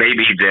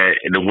 maybe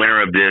the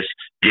winner of this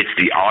gets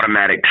the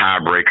automatic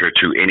tiebreaker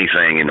to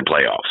anything in the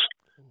playoffs.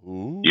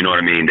 Ooh, you know what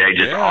I mean? They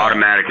just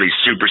automatically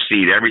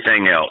supersede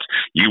everything else.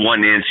 You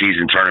won the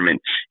in-season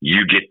tournament,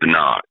 you get the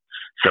nod.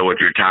 So if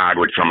you're tied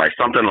with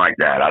something like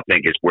that, I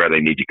think is where they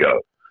need to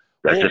go.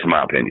 That's just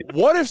my opinion.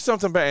 What if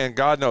something bad, and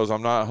God knows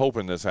I'm not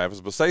hoping this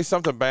happens, but say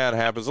something bad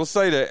happens. Let's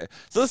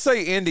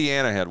say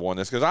Indiana had won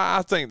this, because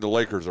I think the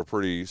Lakers are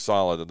pretty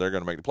solid that they're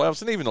going to make the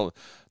playoffs, and even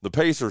the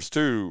Pacers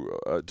too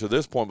to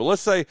this point. But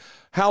let's say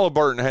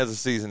Halliburton has a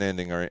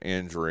season-ending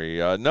injury.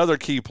 Another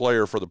key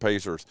player for the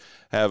Pacers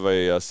have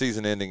a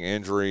season-ending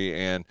injury,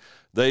 and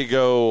they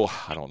go,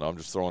 I don't know, I'm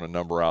just throwing a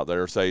number out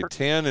there, say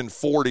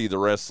 10-40 the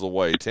rest of the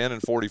way,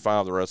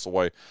 10-45 the rest of the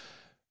way.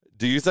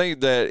 Do you think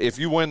that if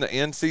you win the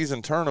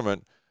in-season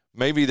tournament,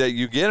 maybe that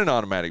you get an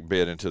automatic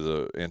bid into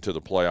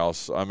the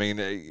playoffs? I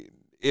mean,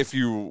 if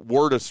you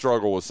were to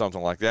struggle with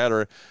something like that,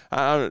 or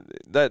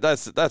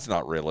that's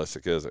not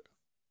realistic, is it?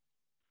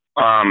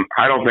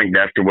 I don't think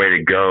that's the way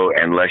to go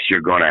unless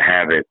you're going to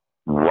have it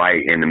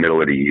right in the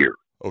middle of the year.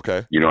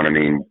 Okay, you know what I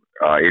mean.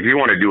 If you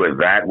want to do it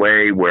that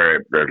way,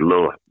 where the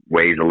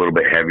weighs a little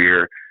bit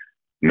heavier,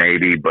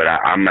 maybe, but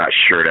I'm not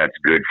sure that's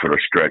good for the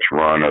stretch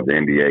run of the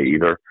NBA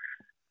either.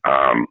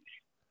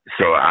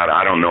 So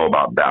I don't know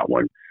about that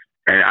one.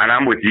 And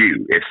I'm with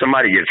you. If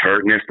somebody gets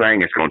hurt in this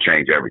thing, it's going to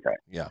change everything.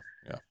 Yeah.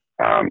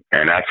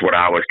 And that's what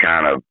I was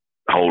kind of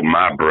holding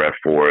my breath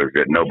for, is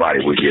that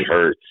nobody would get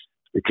hurt,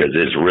 because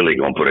it's really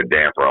going to put a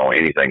damper on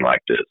anything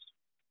like this.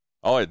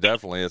 Oh, it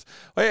definitely is.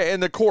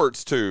 And the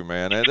courts too,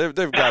 man.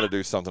 They've got to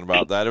do something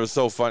about that. It was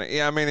so funny.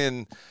 Yeah, I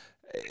mean,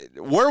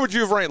 where would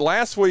you have ranked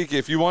last week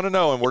if you want to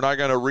know? And we're not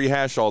going to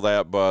rehash all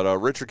that, but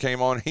Richard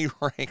came on. He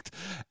ranked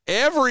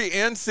every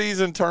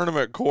in-season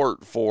tournament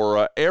court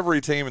for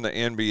every team in the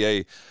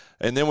NBA.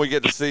 And then we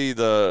get to see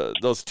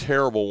those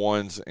terrible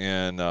ones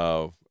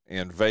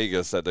in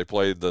Vegas that they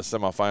played the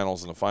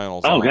semifinals and the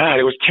finals. Oh, God,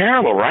 it was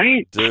terrible,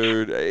 right?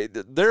 Dude,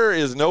 there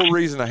is no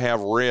reason to have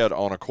red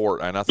on a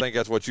court, and I think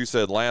that's what you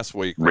said last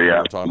week.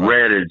 Yeah,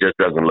 red just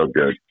doesn't look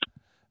good.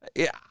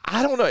 Yeah,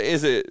 I don't know.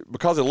 Is it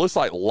because it looks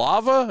like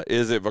lava?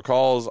 Is it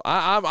because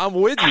I'm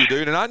with you,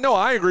 dude, and I know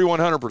I agree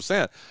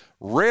 100%.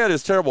 Red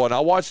is terrible, and I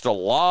watched a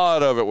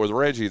lot of it with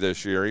Reggie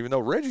this year, even though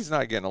Reggie's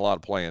not getting a lot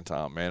of playing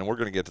time, man, and we're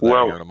going to get to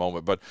that here in a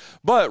moment.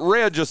 But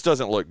red just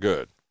doesn't look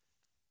good.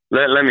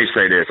 Let me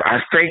say this. I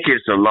think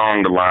it's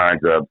along the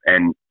lines of,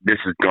 and this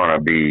is going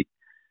to be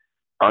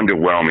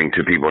underwhelming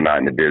to people not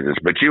in the business,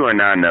 but you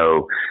and I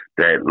know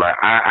that, like,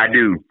 I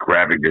do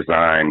graphic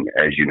design,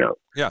 as you know.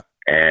 Yeah.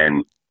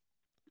 And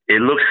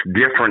it looks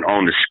different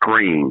on the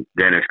screen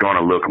than it's going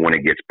to look when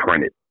it gets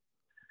printed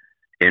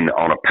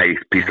on a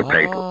piece of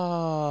paper.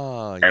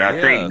 And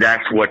I think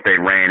that's what they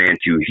ran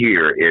into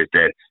here, is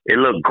that it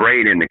looked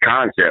great in the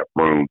concept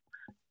room,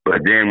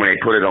 but then when they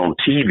put it on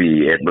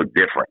TV, it looked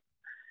different.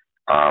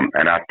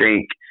 And I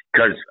think,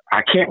 because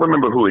I can't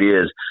remember who it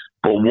is,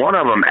 but one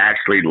of them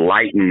actually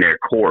lightened their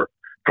court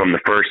from the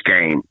first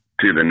game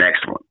to the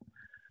next one.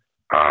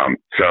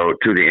 So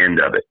to the end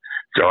of it.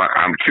 So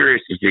I'm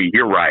curious to see.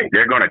 You're right.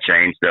 They're going to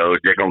change those.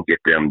 They're going to get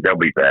them. They'll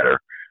be better.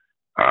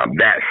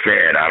 That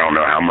said, I don't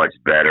know how much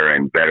better,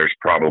 and better's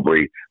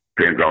probably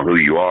depends on who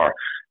you are.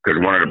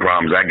 Because one of the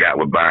problems I got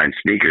with buying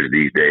sneakers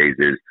these days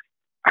is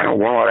I don't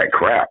want all that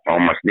crap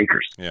on my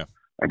sneakers. Yeah.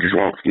 I just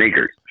want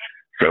sneakers.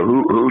 So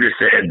who just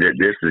said that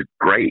this is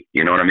great?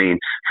 You know what I mean?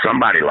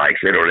 Somebody likes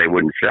it, or they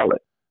wouldn't sell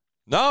it.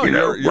 No,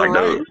 you're right.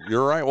 Those.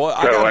 You're right. Well,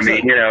 so I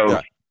mean,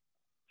 yeah.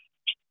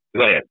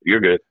 Go ahead.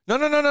 You're good.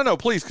 No.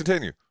 Please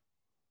continue.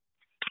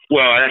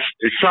 Well,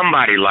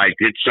 somebody liked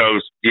it, so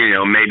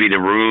maybe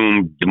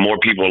the more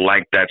people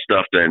like that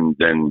stuff than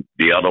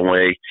the other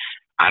way.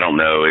 I don't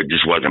know. It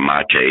just wasn't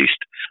my taste.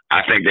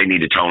 I think they need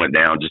to tone it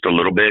down just a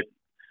little bit,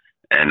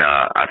 and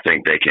I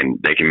think they can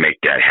make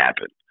that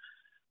happen.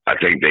 I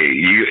think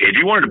if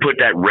you wanted to put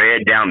that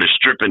red down the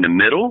strip in the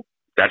middle,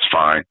 that's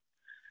fine.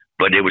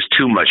 But it was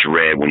too much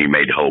red when you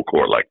made the whole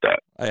court like that.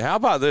 Hey, how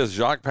about this?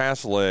 Jacques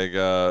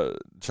Passeleg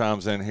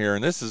chimes in here,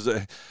 and this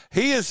is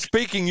he is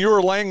speaking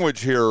your language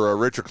here,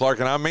 Richard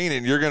Clark, and I mean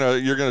it. You're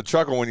gonna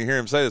chuckle when you hear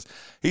him say this.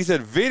 He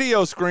said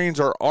video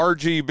screens are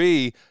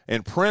RGB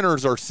and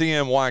printers are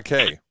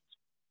CMYK.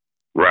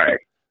 Right.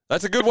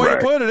 That's a good way to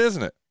put it,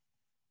 isn't it?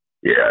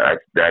 Yeah,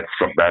 that's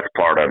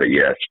part of it.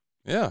 Yes.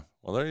 Yeah.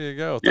 Well, there you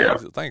go.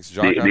 Thanks,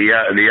 Jacques.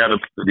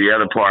 The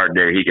other part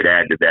that he could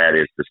add to that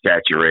is the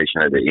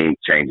saturation of the ink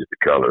changes the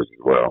colors as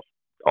well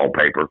on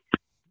paper,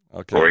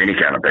 or any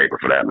kind of paper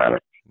for that matter.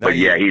 But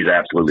yeah, he's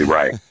absolutely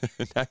right.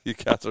 Now you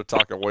guys are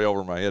talking way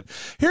over my head.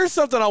 Here's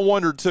something I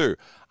wondered too.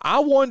 I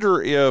wonder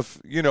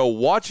if,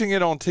 watching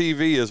it on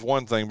TV is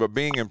one thing, but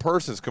being in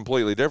person is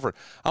completely different.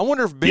 I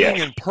wonder if being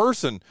in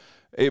person,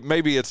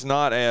 maybe it's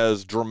not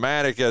as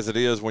dramatic as it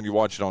is when you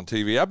watch it on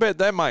TV. I bet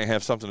that might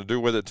have something to do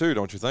with it too,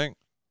 don't you think?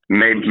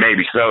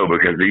 Maybe so,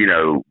 because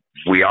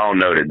we all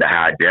know that the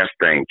high def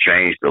thing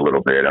changed a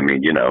little bit. I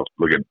mean,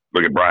 look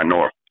at Brian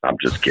North. I'm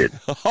just kidding.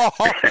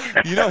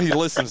 He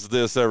listens to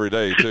this every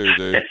day too,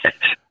 dude.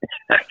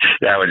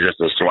 That was just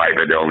a swipe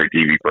at the only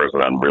TV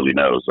person I really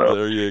know. So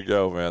there you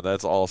go, man.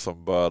 That's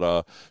awesome.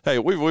 But hey,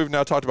 we've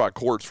now talked about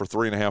courts for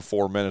 3.5,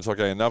 4 minutes.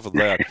 Okay, enough of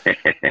that.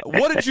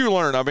 What did you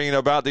learn? I mean,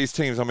 about these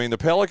teams. I mean, the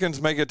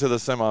Pelicans make it to the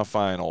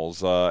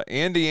semifinals.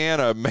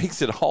 Indiana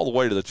makes it all the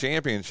way to the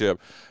championship,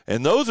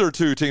 and those are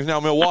two teams. Now,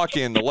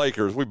 Milwaukee and the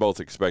Lakers, we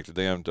both expected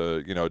them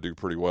to do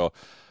pretty well.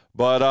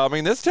 But, I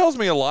mean, this tells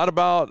me a lot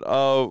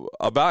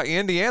about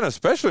Indiana,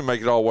 especially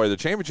making it all the way to the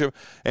championship.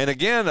 And,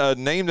 again, a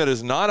name that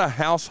is not a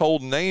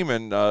household name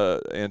in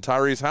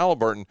Tyrese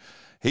Halliburton.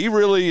 He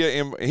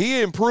really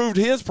he improved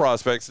his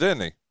prospects,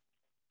 didn't he?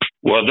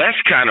 Well, that's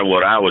kind of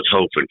what I was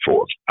hoping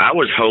for. I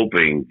was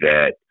hoping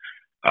that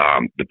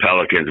the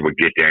Pelicans would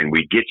get there and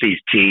we'd get these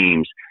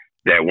teams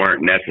that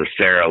weren't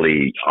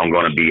necessarily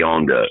going to be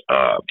on the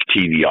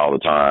TV all the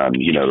time,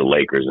 the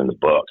Lakers and the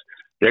Bucks.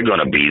 They're going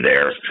to be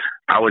there.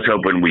 I was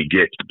hoping we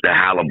get the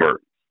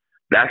Halliburton.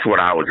 That's what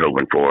I was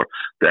hoping for,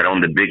 that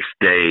on the big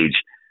stage,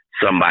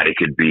 somebody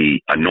could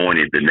be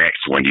anointed the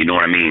next one. You know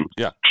what I mean?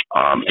 Yeah.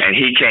 And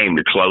he came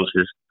the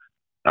closest.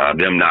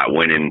 Them not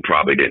winning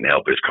probably didn't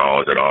help his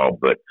cause at all.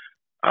 But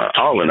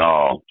all in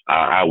all,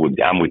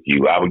 I'm with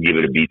you. I would give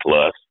it a B+.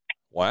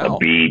 Wow. A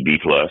B+.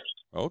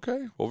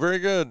 Okay. Well, very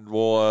good.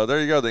 Well,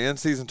 there you go. The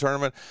in-season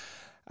tournament.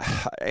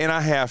 And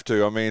I have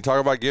to. I mean, talk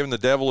about giving the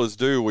devil his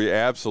due. We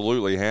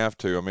absolutely have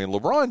to. I mean,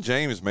 LeBron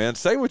James, man,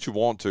 say what you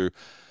want to.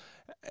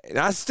 And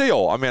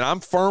I'm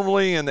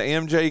firmly in the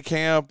MJ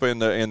camp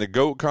and the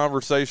GOAT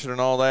conversation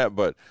and all that,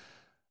 but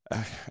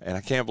and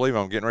I can't believe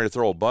I'm getting ready to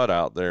throw a butt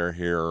out there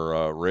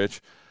here,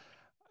 Rich.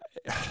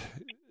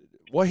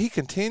 What he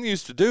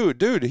continues to do,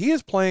 dude, he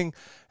is playing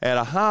at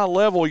a high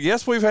level.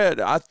 Yes, we've had,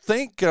 I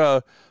think,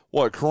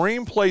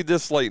 Kareem played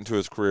this late into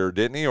his career,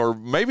 didn't he? Or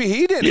maybe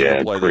he didn't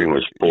even play. Kareem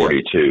was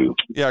 42.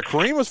 Yeah,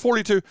 Kareem was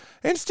 42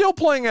 and still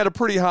playing at a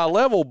pretty high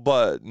level,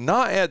 but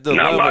not at the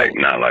level.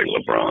 Not like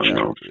LeBron,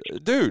 no.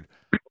 Dude,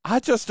 I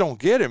just don't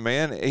get it,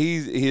 man.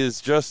 He's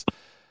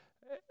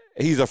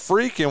a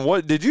freak. And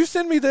what, did you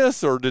send me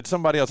this or did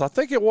somebody else? I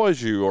think it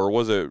was you, or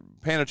was it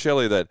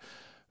Panicelli that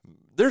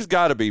there's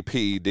got to be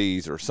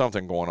PEDs or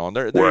something going on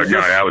there. Well,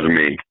 no, that was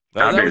me.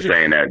 I've been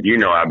saying that. You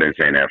know, I've been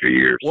saying that for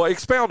years. Well,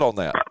 expound on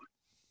that.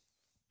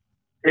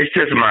 It's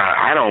just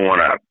I don't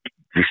want to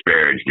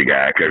disparage the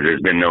guy because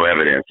there's been no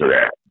evidence of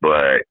that.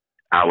 But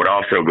I would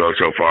also go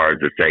so far as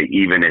to say,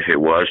 even if it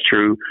was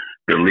true,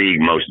 the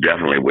league most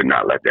definitely would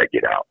not let that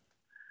get out.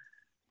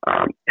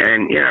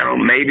 And, you know,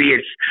 maybe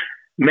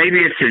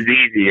it's as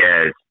easy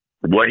as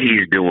what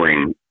he's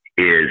doing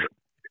is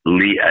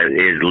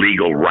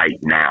legal right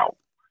now,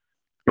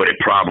 but it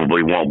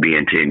probably won't be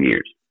in 10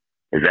 years.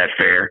 Is that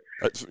fair?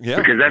 Yeah.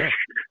 Because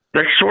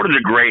that's sort of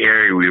the gray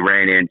area we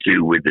ran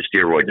into with the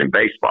steroids in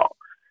baseball.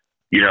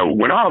 You know,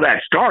 when all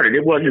that started,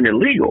 it wasn't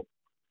illegal.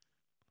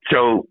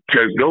 So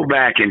to go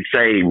back and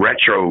say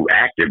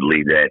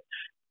retroactively that,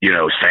 you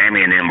know,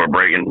 Sammy and them were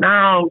breaking,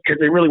 no, because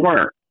they really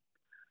weren't.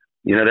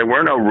 You know, there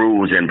were no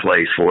rules in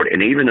place for it,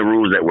 and even the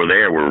rules that were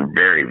there were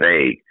very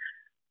vague.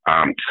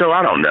 So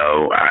I don't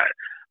know.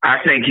 I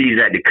think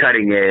he's at the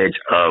cutting edge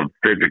of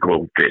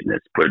physical fitness,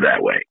 put it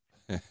that way.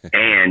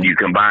 And you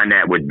combine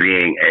that with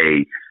being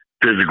a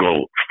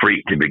physical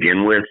freak to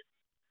begin with,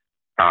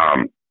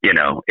 you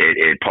know,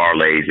 it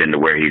parlays into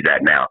where he's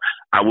at now.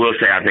 I will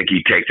say I think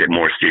he takes it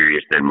more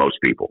serious than most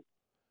people.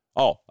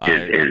 Oh,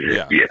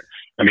 yeah.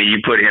 I mean, you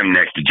put him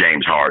next to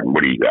James Harden,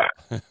 what do you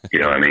got? You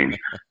know what I mean?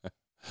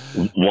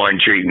 One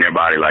treating their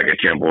body like a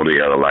temple,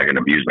 the other like an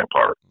amusement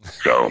park.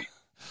 So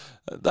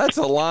that's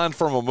a line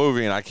from a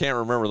movie, and I can't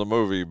remember the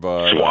movie,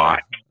 but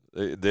SWAT.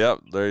 Yep,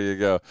 there you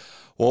go.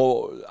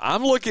 Well,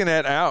 I'm looking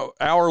at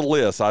our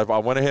list. I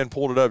went ahead and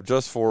pulled it up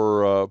just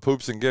for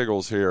poops and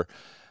giggles here.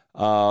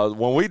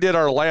 When we did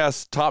our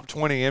last top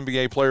 20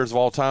 NBA players of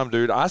all time,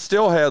 dude, I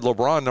still had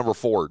LeBron number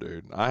 4,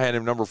 dude. I had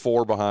him number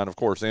 4 behind, of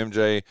course,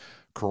 MJ,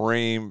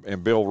 Kareem,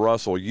 and Bill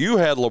Russell. You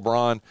had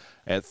LeBron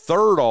at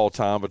 3rd all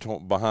time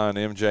behind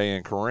MJ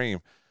and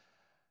Kareem.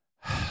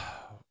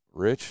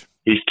 Rich?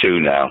 He's 2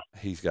 now.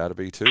 He's got to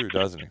be 2,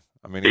 doesn't he?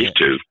 I mean, he's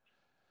 2.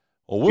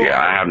 Well,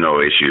 yeah, I have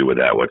no issue with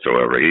that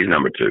whatsoever. He's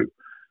number 2.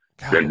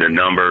 The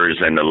numbers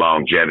and the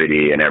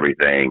longevity and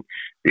everything.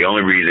 The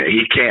only reason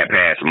he can't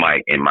pass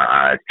Mike in my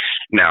eyes.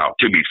 Now,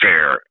 to be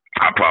fair,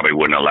 I probably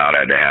wouldn't allow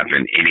that to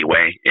happen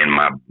anyway in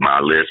my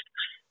list.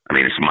 I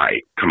mean, it's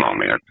Mike. Come on,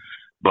 man.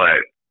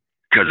 But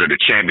because of the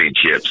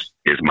championships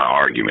is my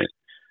argument.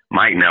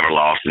 Mike never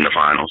lost in the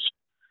finals.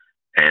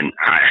 And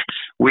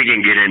we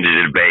can get into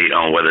the debate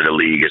on whether the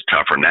league is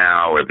tougher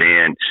now or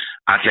then.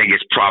 I think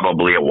it's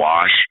probably a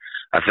wash.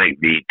 I think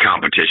the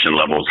competition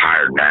level is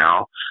higher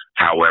now.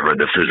 However,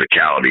 the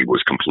physicality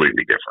was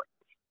completely different.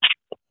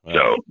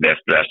 So that's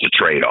the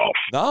trade-off.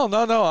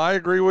 No. I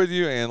agree with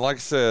you. And like I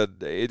said,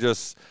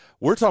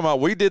 we're talking about,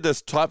 we did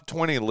this top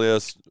 20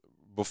 list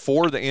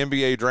before the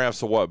NBA draft.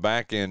 So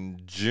back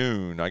in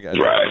June, I guess.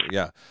 Right.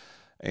 Yeah.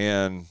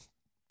 And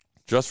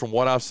just from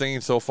what I've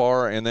seen so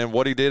far, and then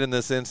what he did in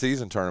this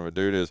in-season tournament,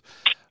 dude, is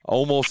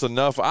almost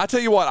enough. I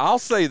tell you what, I'll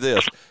say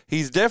this.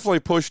 He's definitely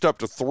pushed up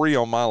to 3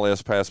 on my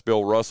list past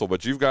Bill Russell,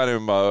 but you've got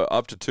him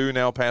up to 2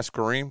 now past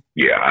Kareem?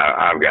 Yeah,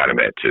 I've got him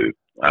at 2.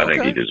 I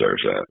think he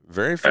deserves that.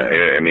 Very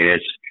fair. I mean,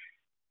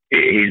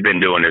 he's been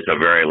doing this a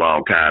very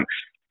long time,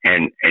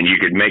 and you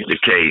could make the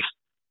case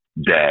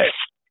that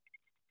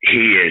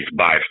he is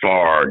by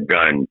far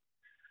done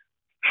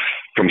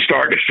from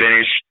start to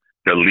finish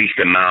the least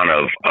amount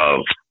of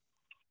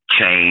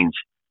change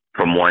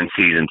from one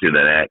season to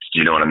the next.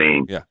 You know what I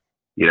mean? Yeah.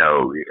 You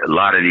know, a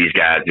lot of these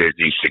guys, there's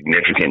these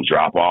significant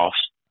drop-offs.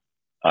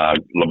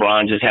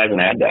 LeBron just hasn't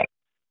had that,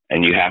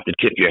 and you have to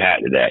tip your hat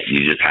to that.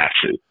 You just have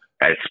to.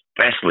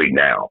 Especially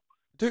now.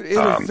 Dude, it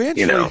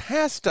eventually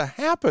has to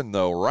happen,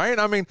 though, right?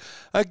 I mean,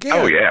 again.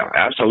 Oh, yeah,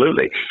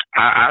 absolutely.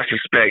 I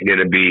suspect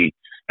it'll be,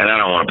 and I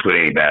don't want to put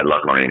any bad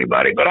luck on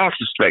anybody, but I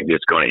suspect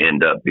it's going to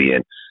end up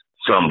being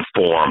some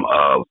form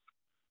of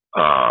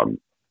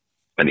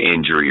an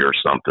injury or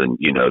something,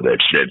 you know, that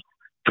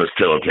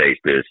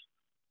facilitates this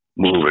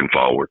moving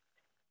forward.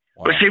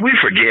 Wow. But see, we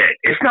forget.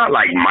 It's not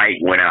like Mike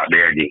went out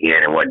there at the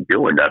end and wasn't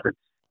doing nothing.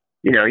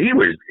 You know,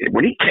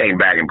 when he came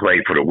back and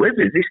played for the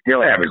Wizards, he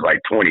still averaged like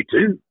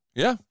 22.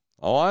 Yeah.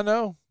 Oh, I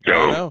know. So,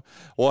 I know.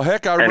 Well,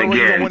 heck, I remember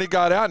even when he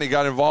got out and he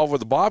got involved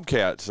with the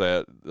Bobcats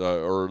or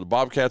the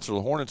Bobcats or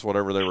the Hornets,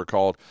 whatever they were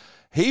called.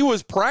 he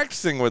was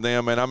practicing with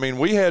them. And, I mean,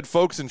 we had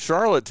folks in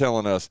Charlotte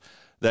telling us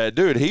that,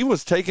 dude, he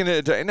was taking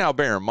it to – now,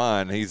 bear in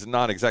mind, he's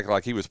not exactly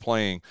like he was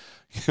playing,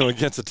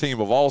 against a team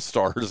of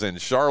all-stars in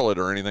Charlotte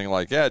or anything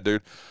like that,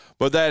 dude.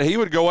 But that he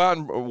would go out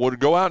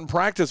and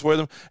practice with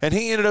them, and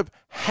he ended up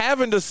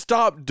having to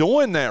stop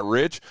doing that,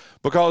 Rich,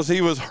 because he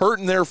was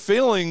hurting their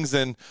feelings.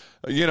 And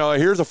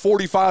here's a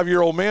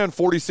 45-year-old man,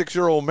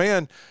 46-year-old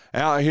man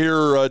out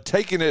here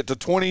taking it to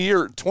 20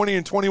 and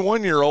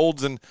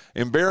 21-year-olds and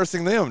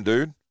embarrassing them,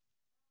 dude.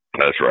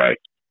 That's right.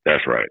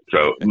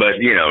 So, but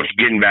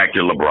getting back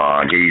to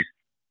LeBron,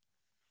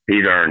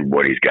 he's earned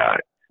what he's got,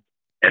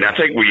 and I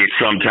think we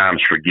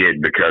sometimes forget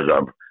because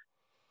of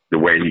the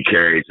way he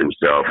carries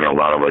himself, and a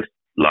lot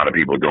of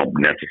people don't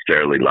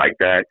necessarily like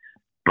that.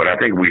 But I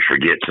think we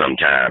forget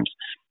sometimes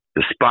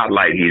the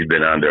spotlight he's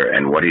been under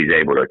and what he's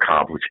able to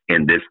accomplish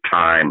in this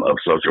time of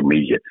social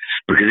media.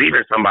 Because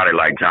even somebody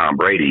like Tom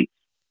Brady,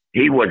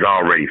 he was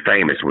already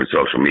famous when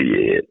social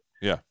media hit.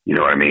 Yeah. You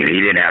know what I mean? He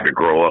didn't have to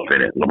grow up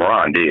in it.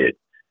 LeBron did.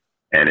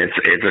 And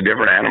it's a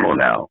different animal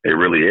now. It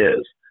really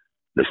is.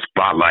 The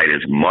spotlight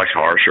is much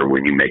harsher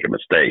when you make a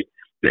mistake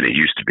than it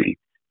used to be.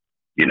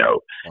 Wow.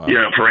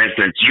 For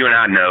instance, you and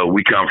I know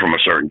we come from a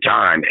certain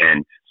time,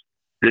 and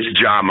this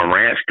Ja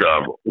Morant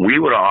stuff, we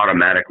would have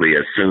automatically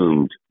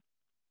assumed,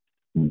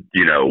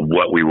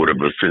 what we would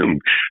have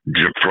assumed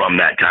from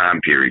that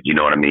time period. You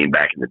know what I mean?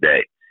 Back in the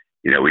day,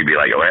 we'd be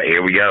like, "Oh,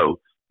 here we go,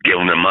 give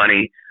them the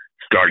money,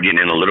 start getting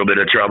in a little bit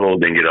of trouble,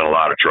 then get in a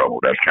lot of trouble."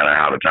 That's kind of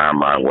how the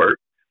timeline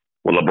worked.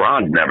 Well,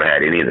 LeBron's never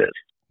had any of this.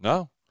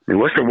 No. I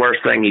mean, what's the worst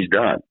thing he's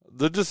done?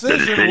 The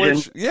decision?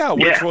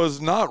 Which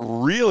was not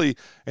really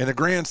in the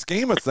grand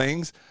scheme of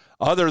things,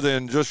 other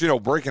than just,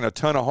 breaking a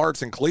ton of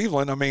hearts in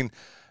Cleveland. I mean,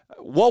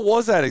 what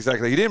was that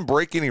exactly? He didn't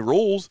break any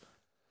rules.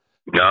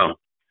 No.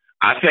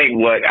 I think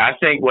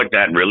what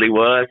that really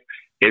was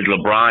is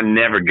LeBron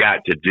never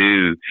got to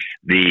do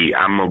the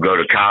I'm going to go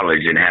to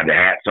college and have the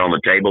hats on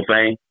the table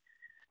thing.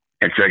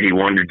 And so he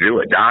wanted to do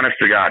it. Honest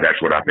to God,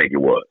 that's what I think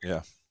it was.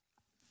 Yeah.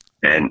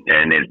 And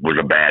it was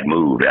a bad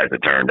move, as it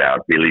turned out,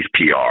 at least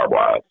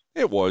PR-wise.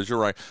 It was. You're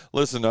right.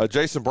 Listen,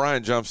 Jason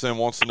Bryant jumps in,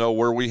 wants to know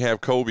where we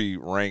have Kobe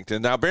ranked.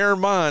 And now, bear in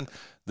mind,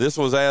 this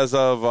was as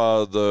of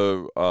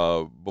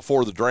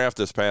before the draft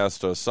this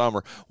past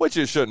summer, which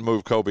it shouldn't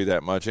move Kobe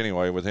that much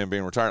anyway with him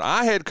being retired.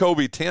 I had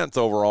Kobe 10th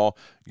overall.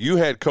 You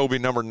had Kobe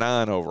number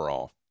 9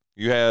 overall.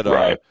 You had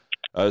right.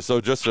 So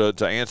just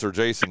to answer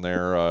Jason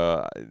there,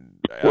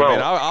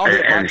 I'll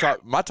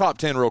hit my top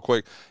 10 real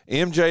quick.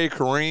 MJ,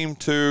 Kareem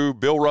 2,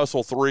 Bill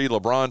Russell 3,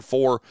 LeBron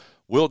 4,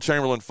 Wilt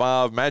Chamberlain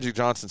 5, Magic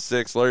Johnson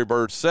 6, Larry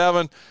Bird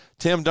 7,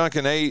 Tim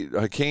Duncan 8,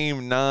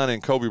 Hakeem 9,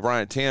 and Kobe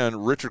Bryant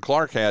 10. Richard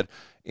Clark had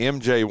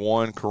MJ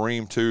 1,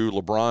 Kareem 2,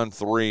 LeBron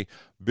 3,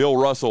 Bill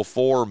Russell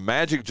 4,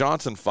 Magic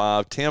Johnson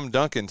 5, Tim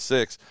Duncan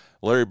 6,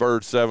 Larry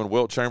Bird 7,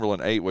 Wilt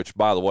Chamberlain 8, which,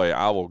 by the way,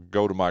 I will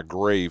go to my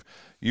grave.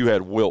 You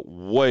had Wilt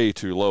way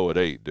too low at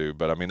 8, dude.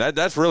 But, I mean,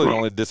 that's really the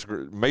only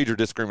major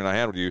disagreement I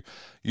had with you.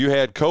 You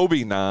had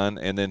Kobe 9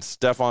 and then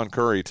Stephon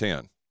Curry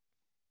 10.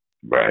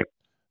 Right.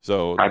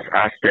 So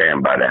I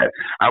stand by that.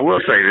 I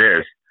will say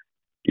this.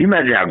 Can you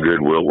imagine how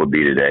good Wilt would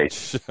be today?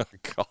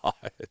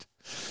 God.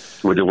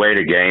 With the way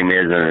the game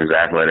is and as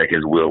athletic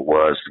as Wilt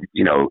was,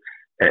 he was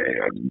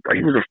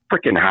a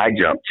freaking high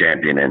jump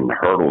champion in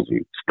hurdles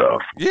and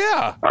stuff.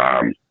 Yeah.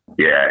 And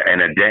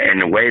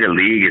the way the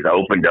league is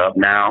opened up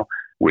now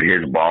with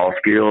his ball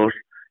skills,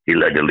 he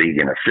led the league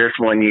in assists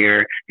one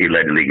year. He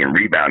led the league in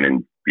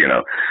rebounding.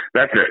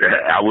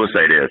 I will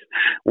say this.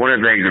 One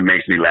of the things that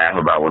makes me laugh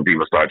about when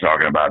people start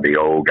talking about the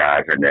old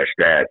guys and their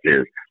stats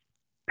is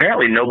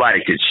apparently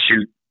nobody could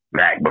shoot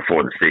back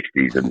before the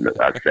 60s and the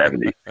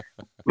 70s.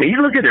 I mean,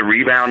 you look at the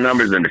rebound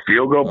numbers and the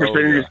field goal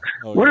percentages.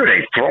 What are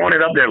they, throwing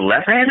it up there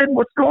left-handed?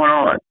 What's going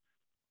on?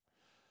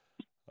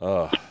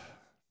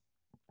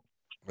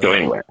 So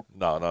anyway.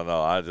 No.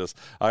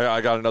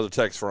 I got another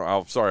text from,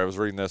 I'm sorry, I was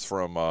reading this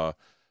from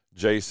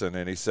Jason,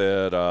 and he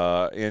said,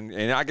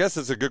 and I guess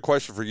it's a good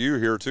question for you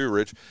here too,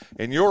 Rich.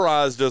 In your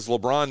eyes, does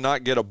LeBron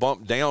not get a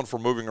bump down for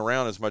moving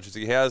around as much as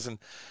he has? And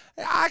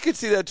I could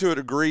see that to a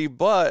degree,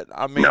 but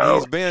I mean,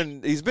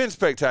 he's been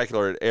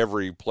spectacular at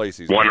every place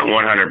he's been.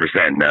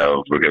 100%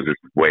 no, because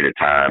it's the way the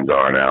times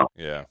are now.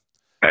 Yeah,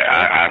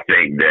 I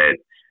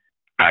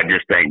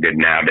just think that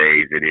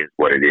nowadays it is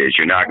what it is.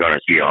 You're not going to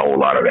see a whole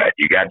lot of that.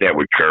 You got that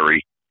with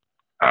Curry,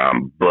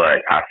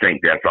 but I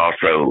think that's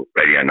also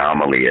an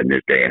anomaly in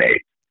this day and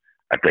age.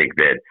 I think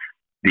that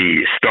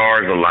the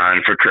stars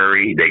aligned for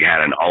Curry. They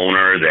had an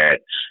owner that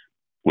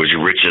was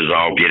rich as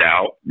all get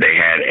out. They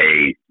had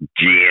a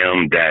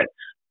GM that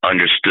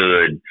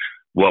understood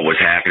what was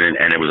happening,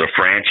 and it was a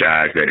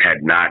franchise that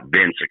had not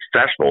been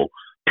successful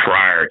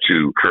prior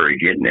to Curry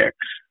getting there.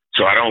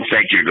 So I don't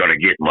think you're going to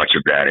get much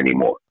of that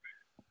anymore.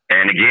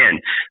 And again,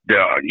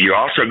 you're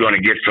also going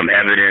to get some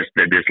evidence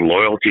that this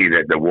loyalty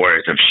that the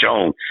Warriors have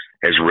shown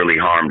has really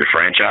harmed the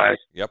franchise.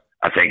 Yep.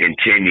 I think in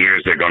 10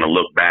 years, they're going to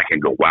look back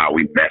and go, wow,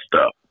 we messed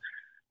up.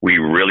 We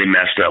really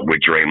messed up with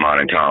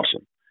Draymond and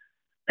Thompson.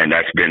 And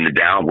that's been the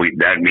down.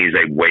 That means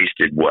they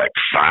wasted,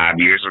 5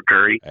 years of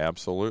Curry?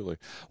 Absolutely.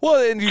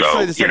 Well, and you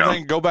say the same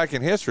thing, go back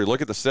in history.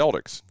 Look at the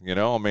Celtics.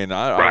 I mean,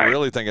 I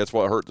really think that's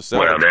what hurt the Celtics.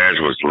 Well, theirs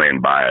was Len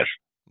Bias.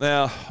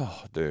 Now,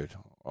 dude.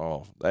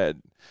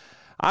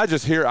 I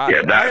just hear. I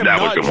am that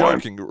not was the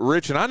joking, one.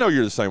 Rich, and I know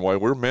you're the same way.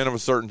 We're men of a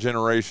certain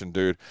generation,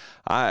 dude.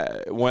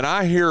 When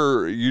I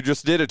hear you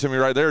just did it to me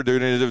right there,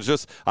 dude, and it was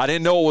just I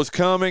didn't know it was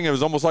coming. It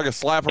was almost like a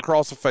slap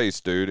across the face,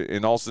 dude.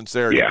 In all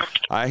sincerity,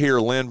 I hear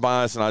Len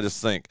Bias, and I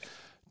just think,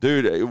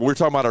 dude, we're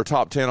talking about our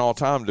top 10 all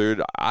time,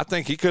 dude. I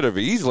think he could have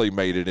easily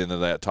made it into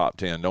that top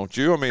 10, don't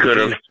you? I mean, could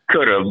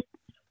have.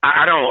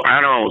 I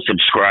don't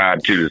subscribe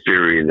to the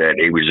theory that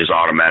he was just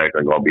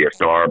automatically going to be a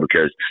star,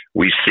 because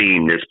we've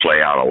seen this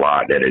play out a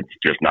lot, that it's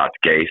just not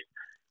the case.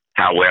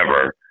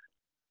 However,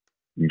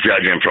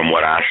 judging from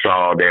what I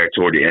saw there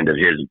toward the end of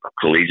his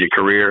collegiate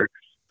career,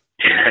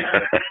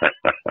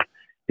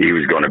 he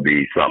was going to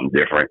be something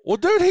different. Well,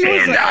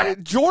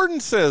 dude, Jordan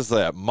says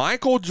that.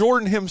 Michael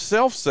Jordan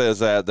himself says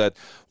that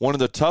one of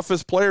the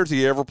toughest players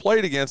he ever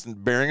played against,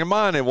 and bearing in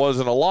mind it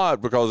wasn't a lot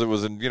because it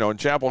was in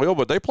Chapel Hill,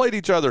 but they played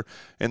each other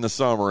in the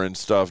summer and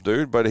stuff,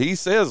 dude. But he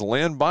says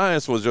Len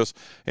Bias was just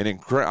an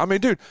incredible. I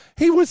mean, dude,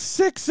 he was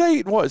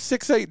 6'8",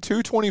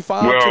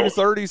 225,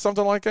 230,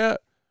 something like that.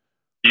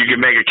 You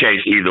can make a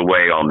case either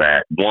way on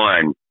that.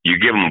 One, you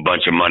give him a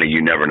bunch of money,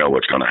 you never know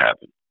what's going to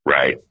happen.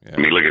 Right. Yeah. I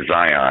mean, look at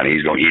Zion.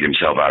 He's going to eat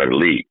himself out of the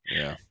league.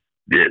 Yeah.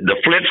 The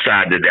flip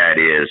side to that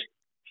is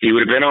he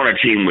would have been on a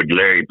team with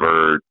Larry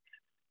Bird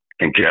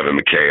and Kevin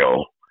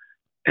McHale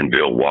and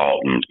Bill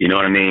Walton. You know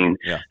what I mean?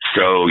 Yeah.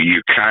 So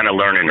you kind of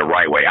learn in the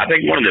right way. I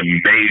think one of the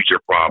major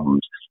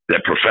problems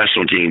that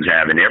professional teams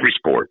have in every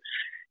sport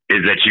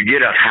is that you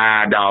get a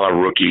high-dollar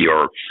rookie,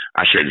 or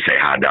I shouldn't say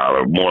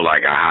high-dollar, more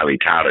like a highly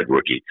touted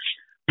rookie.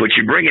 But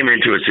you bring him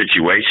into a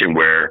situation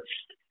where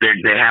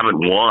they haven't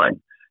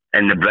won.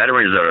 And the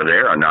veterans that are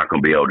there are not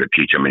going to be able to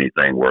teach them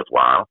anything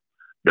worthwhile.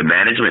 The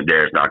management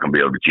there is not going to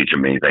be able to teach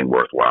them anything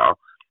worthwhile.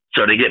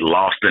 So they get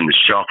lost in the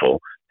shuffle,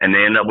 and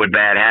they end up with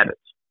bad habits.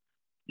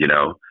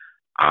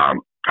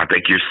 I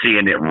think you're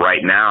seeing it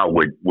right now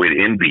with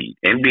Embiid.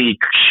 Embiid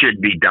should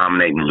be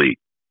dominating the league,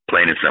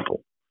 plain and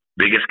simple.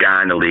 Biggest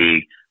guy in the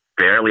league,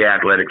 fairly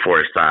athletic for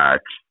his size.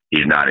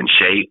 He's not in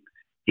shape.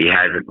 He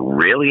hasn't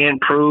really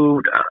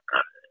improved,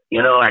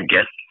 I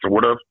guess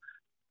sort of.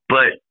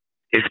 But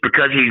it's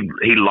because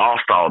he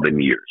lost all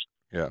them years.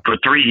 Yeah. For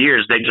 3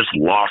 years, they just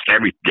lost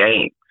every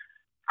game.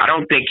 I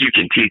don't think you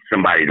can teach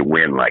somebody to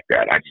win like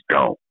that. I just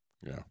don't.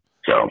 Yeah.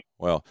 So,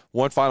 well,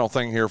 one final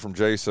thing here from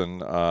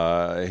Jason.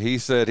 He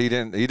said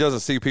he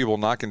doesn't see people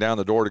knocking down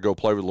the door to go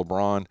play with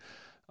LeBron.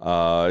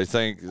 I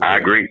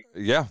agree.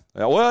 Yeah.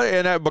 Well,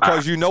 and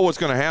because you know what's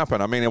going to happen.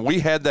 I mean, and we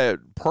had that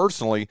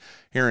personally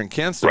here in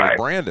Kinston with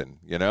Brandon.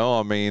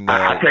 I mean,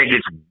 I think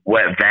it's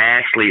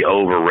vastly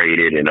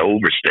overrated and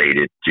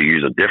overstated, to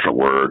use a different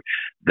word,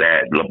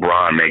 that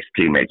LeBron makes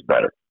teammates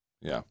better.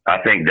 Yeah.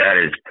 I think that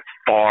is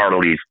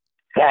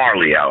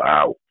farly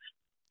out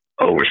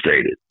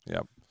overstated.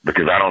 Yeah.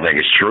 Because I don't think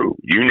it's true.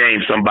 You name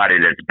somebody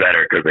that's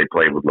better because they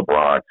played with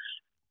LeBron,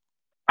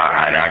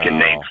 and I can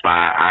name 5.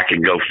 I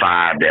can go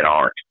 5 that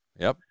aren't.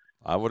 Yep,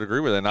 I would agree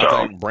with that. And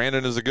I think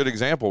Brandon is a good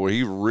example where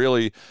he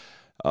really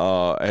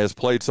has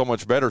played so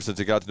much better since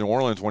he got to New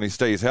Orleans when he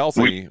stays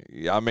healthy.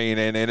 I mean,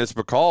 and it's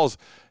because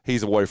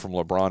he's away from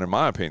LeBron, in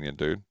my opinion,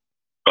 dude.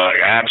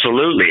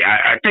 Absolutely.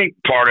 I think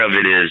part of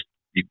it is,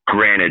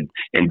 granted,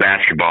 in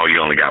basketball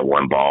you only got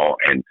one ball,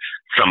 and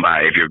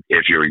somebody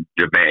if you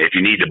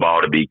need the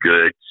ball to be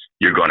good,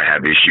 you're going to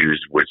have issues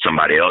with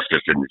somebody else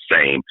that's in the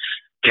same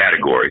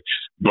category.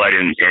 But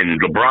in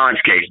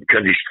LeBron's case,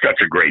 because he's such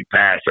a great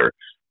passer,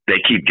 they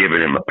keep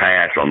giving him a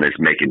pass on this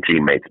making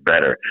teammates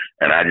better,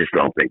 and I just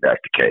don't think that's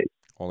the case.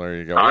 Well, there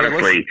you go.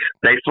 Honestly,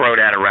 they throw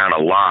that around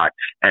a lot,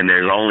 and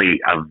there's only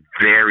a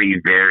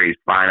very, very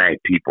finite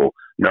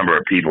number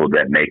of people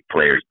that make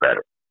players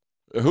better.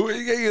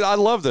 I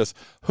love this.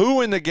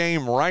 Who in the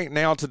game right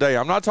now today,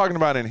 I'm not talking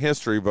about in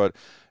history, but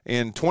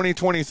in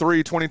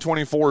 2023,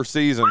 2024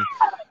 season,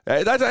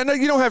 I know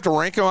you don't have to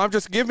rank them.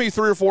 Just give me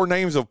 3 or 4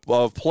 names of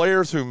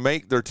players who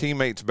make their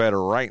teammates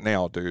better right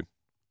now, dude.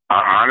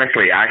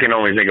 Honestly, I can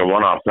only think of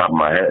one off the top of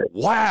my head.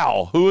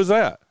 Wow. Who is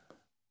that?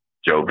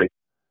 Jovic.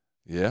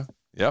 Yeah.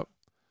 Yep.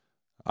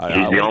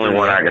 He's the only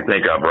one I can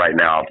think of right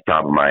now off the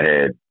top of my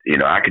head.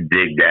 I could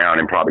dig down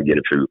and probably get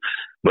a few.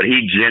 But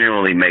he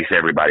genuinely makes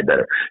everybody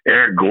better. The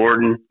other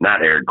Gordon,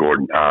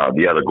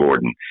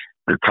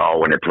 the tall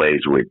one that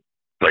plays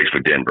for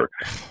Denver.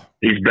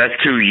 His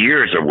best 2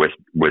 years are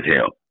with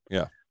him.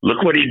 Yeah.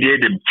 Look what he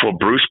did for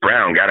Bruce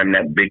Brown, got him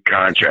that big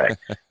contract.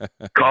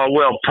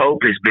 Caldwell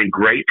Pope has been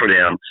great for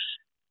them,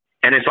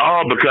 and it's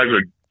all because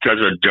of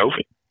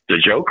Jovic, the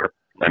Joker.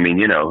 I mean,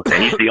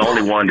 and he's the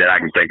only one that I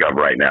can think of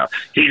right now.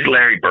 He's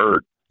Larry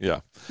Bird.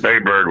 Yeah.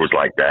 Larry Bird was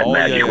like that.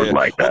 Magic was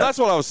like that. Well, that's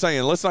what I was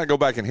saying. Let's not go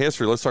back in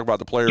history. Let's talk about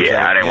the players.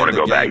 Yeah, I didn't want to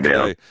go back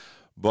there.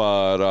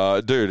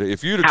 But, dude,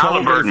 if you'd have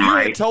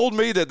told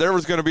me that there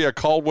was going to be a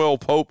Caldwell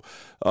Pope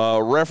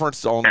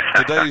reference on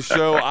today's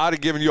show, I'd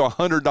have given you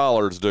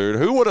 $100, dude.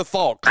 Who would have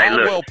thought?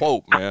 Caldwell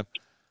Pope, man.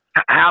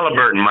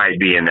 Halliburton might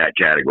be in that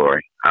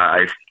category.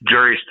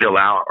 Jury's still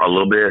out a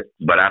little bit,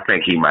 but I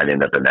think he might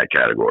end up in that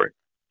category.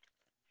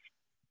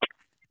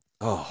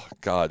 Oh,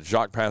 God.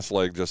 Jacques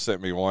Pasleg just sent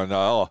me one.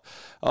 Oh,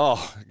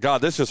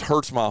 God, this just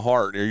hurts my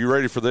heart. Are you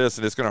ready for this?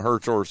 And it's going to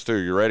hurt yours, too.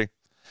 You ready?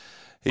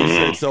 He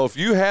said, so if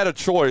you had a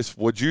choice,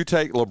 would you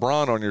take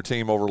LeBron on your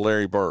team over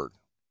Larry Bird?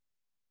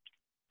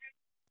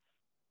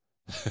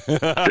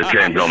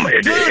 Depends on my,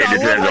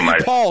 depends on my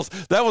pause.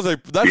 That's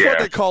what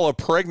they call a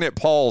pregnant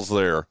pause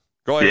there.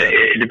 Go ahead.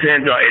 Yeah, it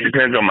depends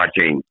on my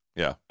team.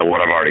 Yeah.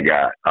 What I've already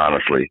got,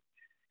 honestly.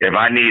 If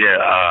I need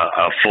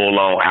a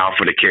full-on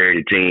alpha to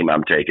carry the team,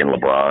 I'm taking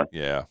LeBron.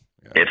 Yeah.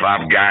 If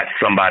I've got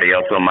somebody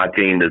else on my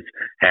team that's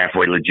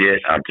halfway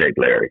legit, I'll take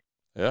Larry.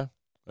 Yeah.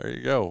 There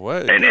you go.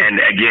 And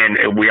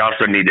again, we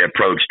also need to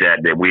approach that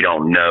we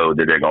don't know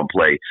that they're going to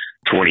play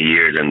 20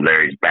 years and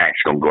Larry's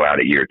back's going to go out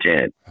at year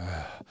 10.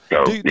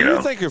 So, do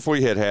you think if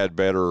we had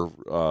better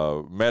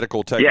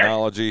medical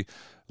technology,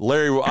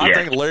 I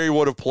think Larry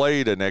would have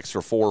played an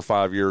extra 4 or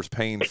 5 years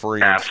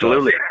pain-free.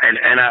 Absolutely.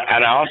 And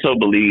I also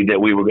believe that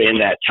we were in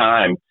that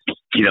time.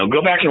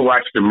 Go back and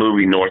watch the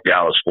movie North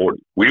Dallas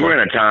 40. We were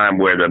in a time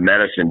where the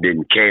medicine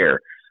didn't care.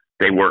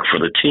 They worked for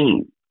the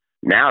team.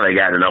 Now they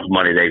got enough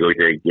money, they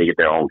get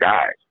their own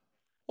guys.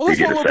 Well,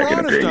 that's what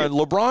LeBron has done.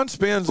 LeBron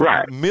spends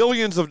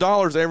millions of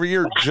dollars every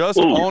year just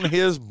on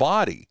his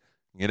body.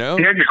 Here's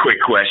a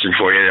quick question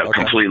for you,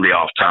 completely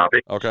off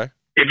topic. Okay.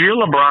 If you're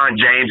LeBron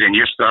James and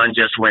your son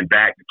just went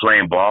back to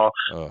playing ball,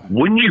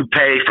 wouldn't you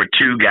pay for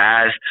 2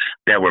 guys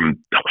that were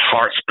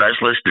heart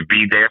specialists to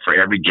be there for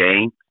every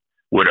game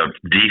with a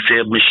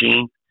defib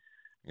machine?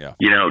 Yeah.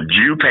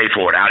 You pay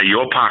for it out of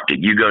your pocket.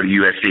 You go to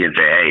USC and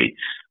say, hey,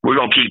 we're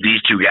going to keep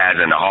these 2 guys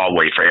in the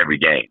hallway for every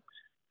game.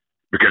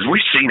 Because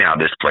we've seen how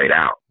this played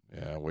out.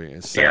 Yeah,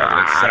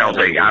 I don't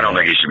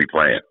think he should be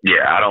playing.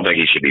 Yeah, I don't think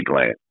he should be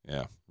playing.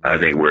 Yeah. I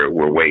think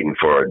we're waiting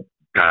for a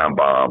time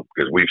bomb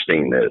because we've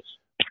seen this.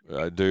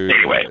 Dude,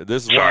 anyway,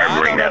 this is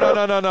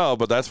no.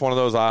 But that's one of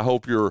those. I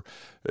hope you're,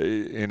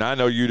 and I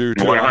know you do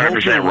too. 100% I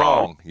hope you're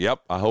wrong. Yep,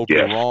 I hope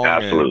you're wrong.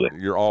 Absolutely,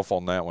 and you're off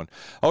on that one.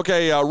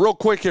 Okay, real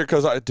quick here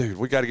because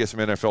we got to get some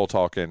NFL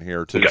talk in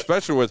here too,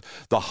 especially with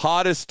the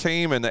hottest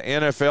team in the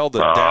NFL, the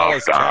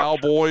Dallas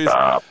Cowboys.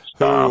 Stop.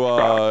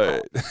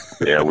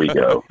 There we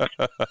go.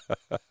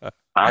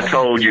 I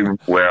told you.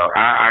 Well,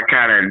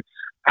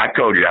 I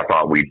told you I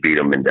thought we'd beat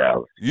them in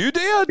Dallas. You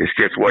did. It's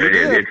just what it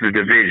is. It's a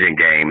division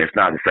game. It's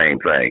not the same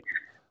thing.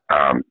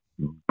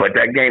 But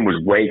that game was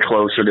way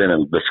closer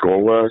than the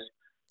score was,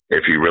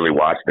 if you really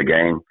watch the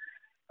game.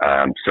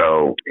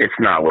 So it's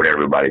not what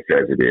everybody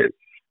says it is.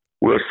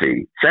 We'll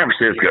see. San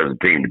Francisco's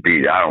a team to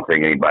beat. I don't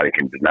think anybody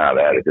can deny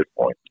that at this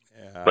point.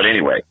 Yeah, but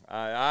anyway,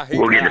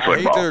 we'll get to football. I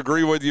hate to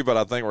agree with you, but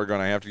I think we're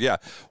going to have to. Yeah,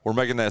 we're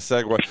making that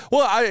segue.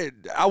 Well,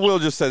 I will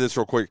just say this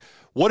real quick.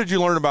 What did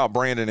you learn about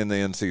Brandon in the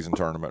in-season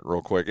tournament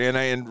real quick?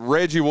 And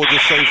Reggie will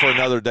just say for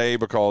another day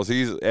because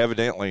he's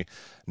evidently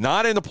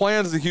not in the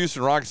plans of the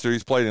Houston Rockets.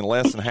 He's played in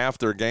less than half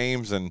their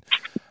games, and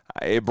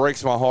it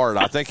breaks my heart.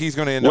 I think he's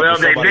going to end up with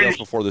somebody else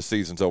before the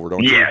season's over,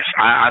 don't you? Yes,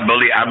 I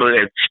believe.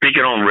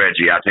 Speaking on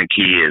Reggie, I think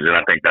he is, and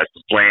I think that's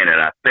the plan,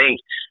 and I think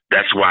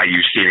that's why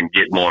you see him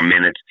get more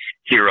minutes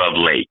here of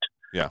late.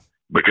 Yeah,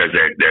 because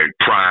they're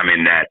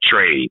priming that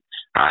trade,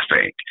 I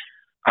think.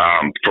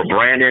 For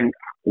Brandon,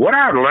 what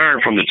I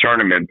learned from the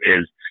tournament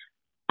is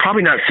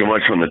probably not so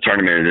much from the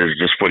tournament as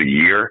just for the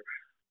year.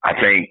 I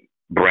think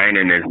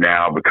Brandon has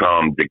now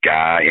become the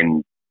guy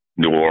in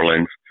New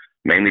Orleans,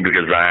 mainly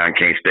because Zion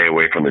can't stay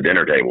away from the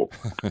dinner table.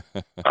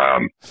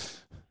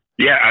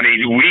 Yeah, I mean,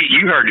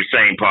 you heard the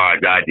same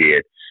pod I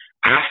did.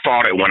 I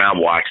thought it when I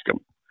watched them.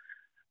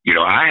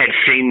 I had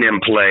seen them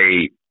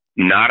play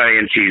not an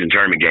in-season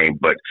tournament game,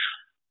 but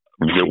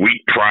the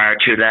week prior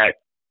to that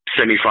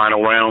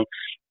semifinal round,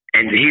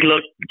 and he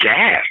looked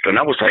gassed. And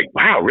I was like,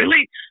 wow,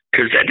 really?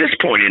 Because at this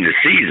point in the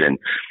season,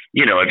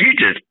 if you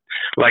just,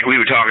 like we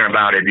were talking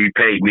about, if you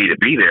paid me to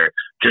be there,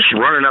 just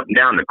running up and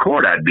down the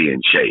court, I'd be in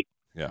shape.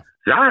 Yeah.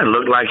 Zion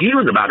looked like he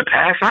was about to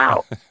pass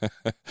out.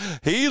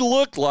 He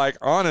looked like,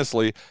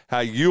 honestly,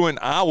 how you and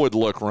I would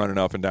look running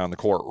up and down the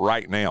court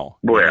right now.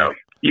 Well,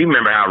 you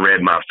remember how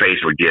red my face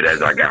would get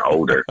as I got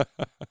older.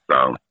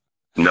 So,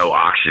 no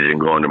oxygen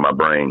going to my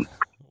brain.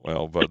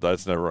 Well, but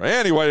that's never.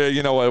 Anyway,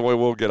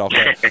 we'll get off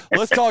that.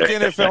 Let's talk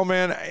NFL,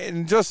 man,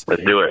 and just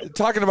let's do it.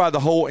 Talking about the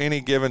whole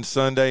any given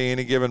Sunday,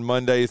 any given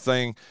Monday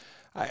thing.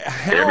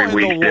 Every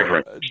week's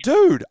different,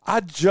 dude. I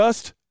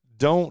just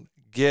don't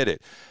get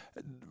it.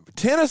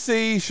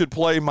 Tennessee should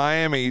play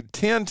Miami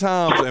 10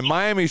 times, and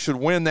Miami should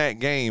win that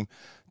game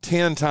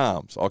 10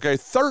 times. Okay,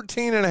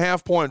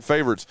 13.5-point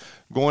favorites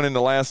going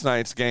into last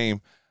night's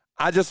game.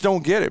 I just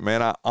don't get it,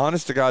 man. I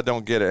honest to God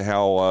don't get it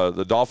how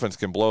the Dolphins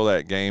can blow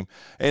that game.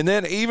 And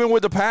then even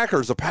with the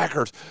Packers,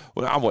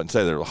 well, I wouldn't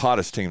say they're the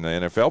hottest team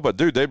in the NFL, but,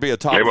 dude, they'd be a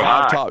top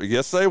 5,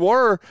 yes, they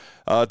were,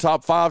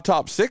 top 5,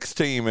 top 6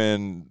 team.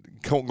 And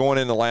going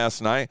into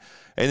last night.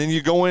 And then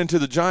you go into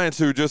the Giants,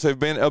 who just have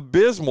been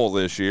abysmal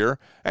this year,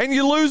 and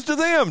you lose to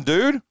them,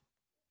 dude.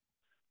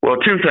 Well,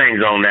 two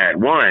things on that.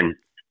 One,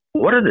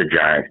 what are the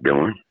Giants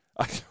doing?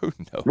 Who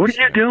knows? What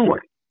are you doing?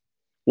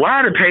 Why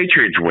are the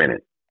Patriots winning?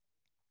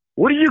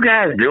 What are you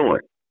guys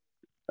doing?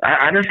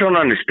 I just don't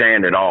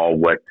understand at all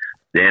what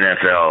the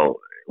NFL,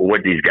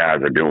 what these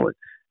guys are doing.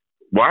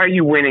 Why are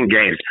you winning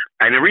games?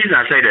 And the reason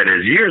I say that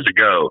is years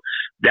ago,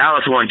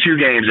 Dallas won 2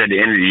 games at the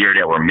end of the year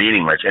that were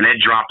meaningless, and it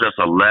dropped us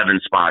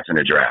 11 spots in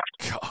the draft.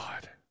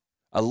 God,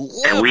 11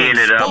 and we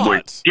ended spots. up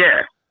with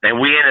and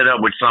we ended up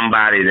with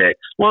somebody that.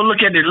 Well,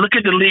 look at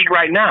the league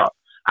right now.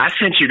 I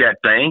sent you that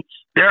thing.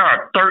 There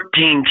are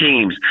 13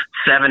 teams,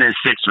 7-6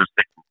 or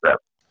 6-7.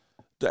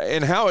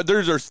 And how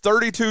there's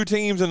 32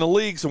 teams in the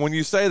league, so when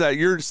you say that,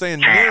 you're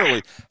saying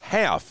nearly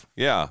half.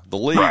 Yeah, the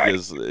league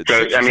is 6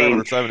 or 7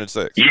 or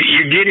 7-6.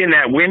 You get in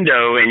that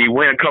window and you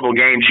win a couple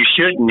games you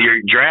shouldn't. Your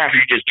draft,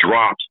 you just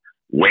dropped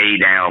way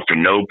down for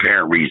no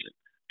apparent reason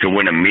to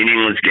win a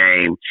meaningless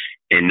game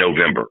in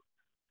November.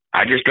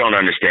 I just don't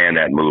understand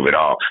that move at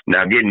all.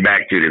 Now, getting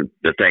back to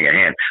the thing at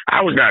hand,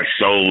 I was not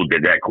sold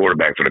that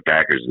quarterback for the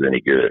Packers is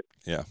any good.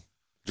 Yeah,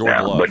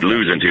 but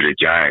losing to the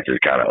Giants is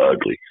kind of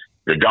ugly.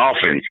 The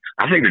Dolphins,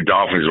 I think the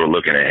Dolphins were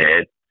looking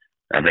ahead.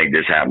 I think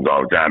this happens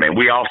all the time. And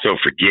we also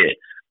forget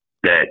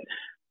that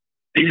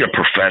these are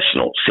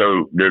professionals.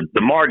 So the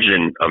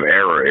margin of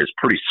error is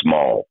pretty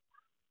small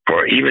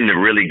for even the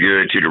really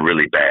good to the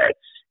really bad.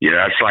 You know,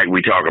 that's like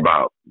we talk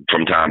about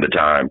from time to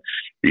time.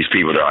 These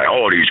people are like,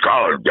 oh, these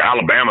college,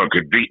 Alabama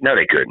could beat. No,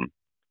 they couldn't.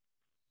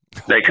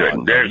 They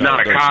couldn't. There's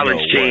not a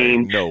college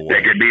team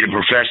that could beat a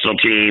professional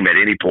team at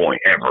any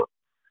point ever.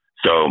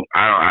 So,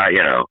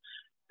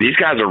 these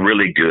guys are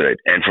really good.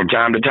 And from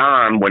time to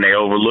time, when they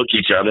overlook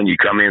each other and you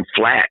come in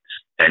flat,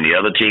 and the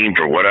other team,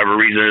 for whatever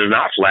reason, is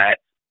not flat,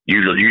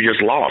 you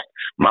just lost.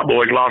 My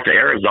boys lost to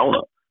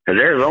Arizona. Has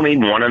Arizona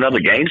even won another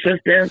game since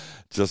then?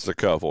 Just a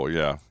couple,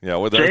 yeah. Yeah,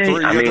 well, they're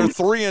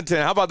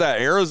 3-10. How about that?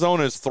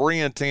 Arizona's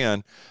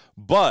 3-10,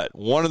 but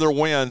one of their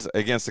wins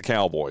against the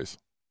Cowboys.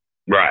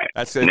 Right.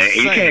 That's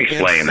insane. You can't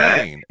explain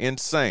that.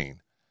 Insane.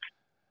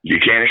 You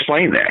can't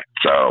explain that.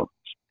 So,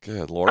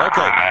 good Lord.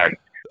 Okay.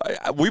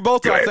 We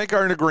both, I think,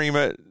 are in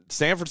agreement.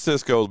 San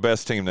Francisco is the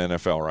best team in the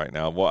NFL right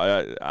now. Well,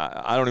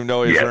 I don't even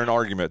know. Is there an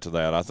argument to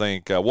that? I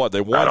think, they won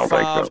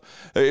 5.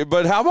 So.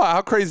 But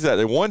how crazy is that?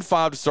 They won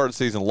 5 to start the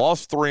season,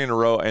 lost 3 in a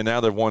row, and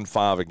now they've won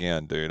 5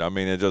 again, dude. I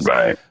mean,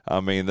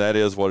 that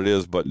is what it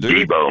is. But,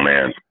 dude. Debo,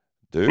 man.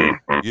 Dude,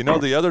 you know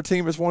the other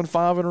team has won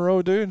 5 in a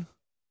row, dude?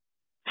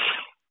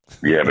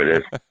 Yeah, but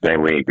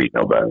we ain't beat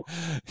nobody.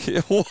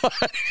 Yeah, what?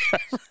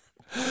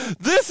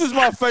 This is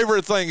my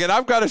favorite thing, and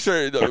I've got to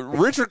share.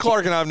 Richard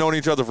Clark and I have known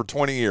each other for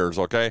 20 years,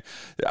 okay?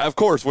 Of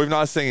course, we've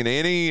not seen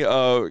any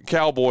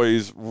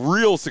Cowboys'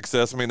 real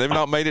success. I mean, they've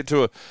not made it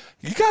to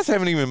you guys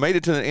haven't even made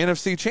it to the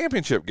NFC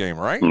Championship game,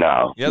 right?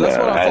 No. Yeah, that's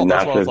what I thought.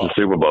 Not since the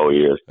Super Bowl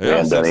years. They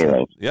haven't done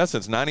anything. Yeah,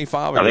 since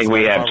 95. I think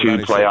we have 2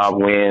 playoff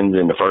wins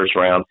in the first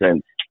round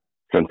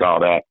since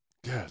all that.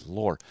 Good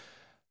Lord.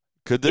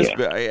 Could this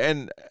be –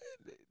 and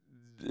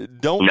 –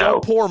 Don't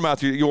pour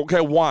mouth. You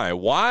okay? Why?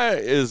 Why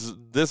is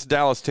this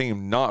Dallas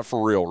team not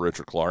for real,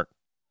 Richard Clark?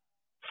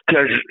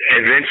 Because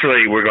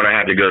eventually we're going to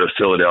have to go to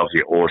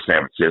Philadelphia or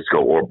San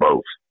Francisco or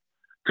both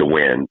to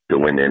win the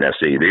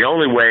NFC. The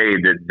only way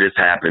that this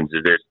happens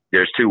is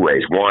there's 2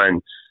 ways.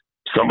 One,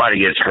 somebody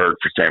gets hurt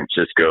for San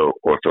Francisco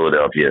or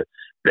Philadelphia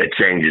that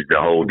changes the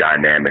whole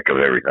dynamic of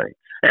everything,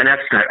 and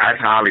that's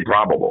highly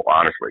probable.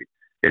 Honestly,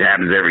 it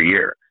happens every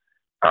year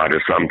to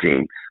some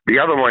team. The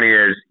other one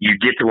is you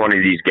get to one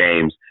of these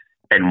games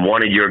and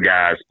one of your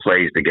guys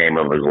plays the game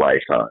of his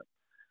lifetime.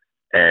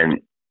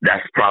 And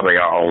that's probably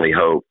our only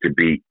hope to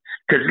beat.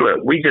 Because, look,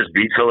 we just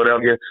beat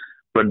Philadelphia,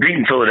 but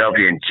beating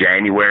Philadelphia in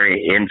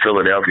January in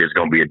Philadelphia is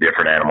going to be a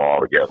different animal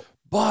altogether.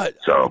 But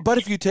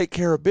if you take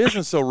care of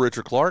business,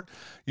 Richard Clark,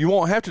 you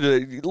won't have to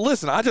do it.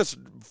 Listen,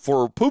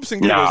 for poops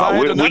and giggles,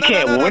 we're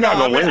not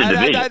going to win the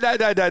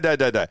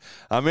division.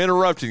 I'm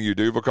interrupting you,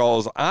 dude,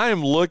 because I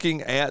am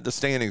looking at the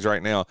standings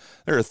right now.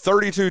 There are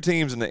 32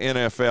 teams in the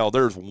NFL.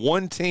 There's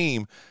one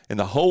team in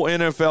the whole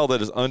NFL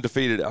that is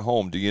undefeated at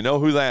home. Do you know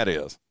who that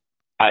is?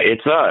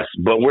 It's us,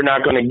 but we're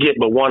not going to get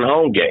but one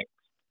home game.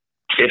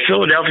 If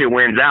Philadelphia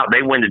wins out,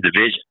 they win the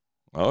division.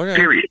 Okay.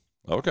 Period.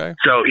 Okay.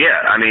 So,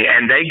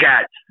 and they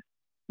got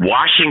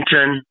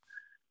Washington,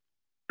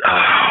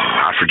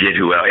 I forget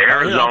who else,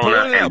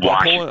 Arizona and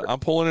Washington. I'm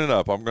pulling it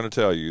up. I'm going to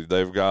tell you.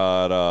 They've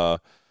got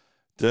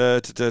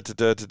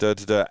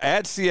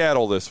at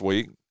Seattle this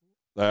week.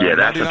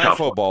 That's a tough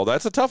football.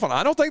 That's a tough one.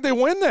 I don't think they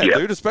win that,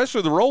 dude,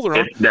 especially the role they're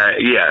on.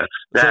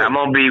 I'm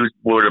going to be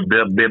with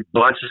a big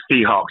bunch of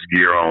Seahawks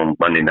gear on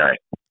Monday night.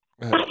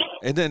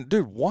 And then,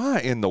 dude, why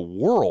in the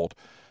world?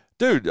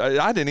 Dude,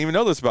 I didn't even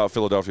know this about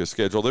Philadelphia's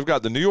schedule. They've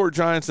got the New York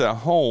Giants at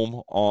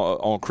home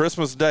on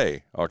Christmas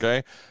Day,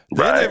 okay?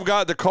 Then they've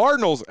got the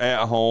Cardinals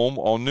at home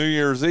on New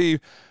Year's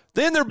Eve.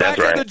 Then they're back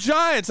at the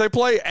Giants. They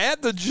play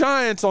at the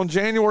Giants on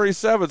January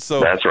 7th. So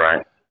that's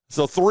right.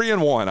 So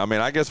 3-1. I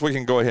mean, I guess we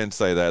can go ahead and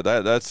say that.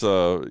 That's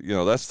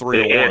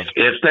 3-1.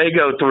 If they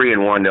go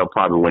 3-1, they'll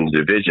probably win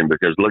the division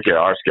because look at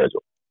our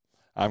schedule.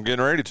 I'm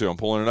getting ready to. I'm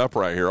pulling it up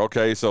right here.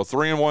 Okay, so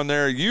 3-1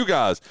 there. You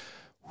guys,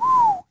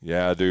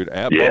 yeah, dude,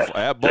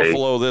 at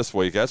Buffalo this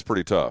week. That's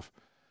pretty tough.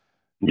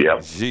 Yep.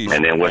 Jeez.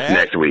 And then what's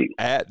next week?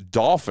 At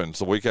Dolphins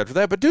the week after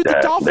that. But, dude, the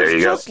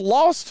Dolphins just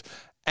lost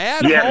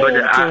at home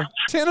to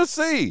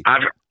Tennessee.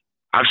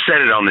 I've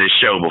said it on this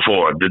show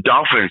before. The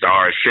Dolphins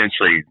are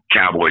essentially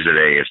Cowboys of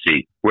the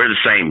AFC. We're the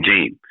same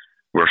team.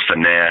 We're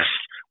finesse.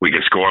 We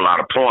can score a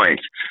lot of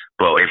points.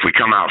 But if we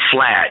come out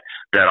flat,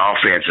 that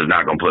offense is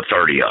not going to put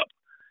 30 up.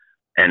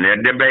 And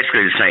they're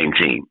basically the same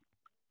team.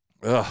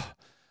 Ugh.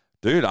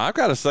 Dude, I've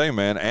got to say,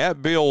 man,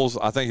 at Bills,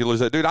 I think you lose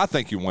that. Dude, I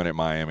think you win at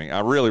Miami. I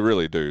really,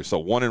 really do. So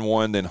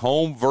 1-1, then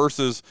home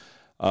versus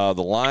the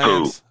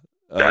Lions.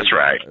 That's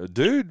right.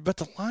 Dude, but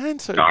the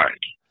Lions are... All right.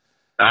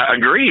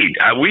 Agreed.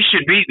 We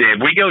should beat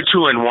them. We go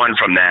 2-1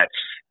 from that.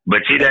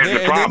 But see, that's the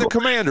problem. And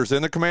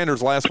the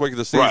Commanders last week of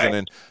the season, right.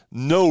 And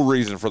no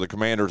reason for the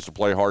Commanders to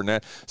play hard in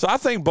that. So I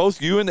think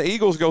both you and the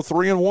Eagles go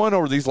 3-1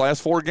 over these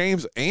last 4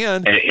 games.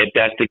 And if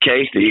that's the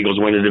case, the Eagles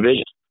win the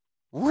division.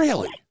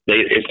 Really?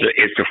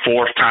 It's the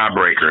 4th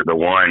tiebreaker, the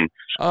one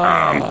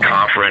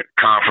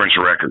conference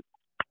record.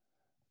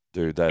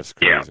 Dude, that's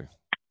crazy. Yeah.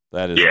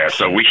 That is insane.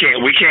 So we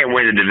can't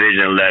win the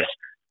division unless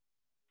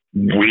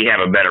we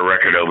have a better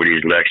record over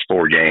these next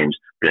 4 games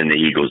than the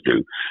Eagles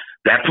do.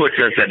 That puts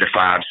us at the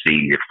 5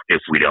 seed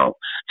if we don't.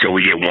 So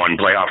we get 1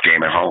 playoff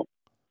game at home.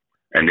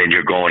 And then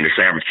you're going to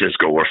San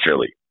Francisco or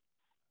Philly.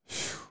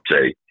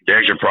 See,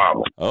 there's your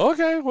problem.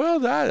 Okay,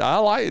 well, I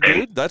like it,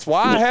 dude. That's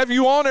why I have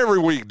you on every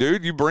week,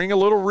 dude. You bring a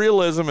little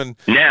realism. And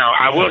now,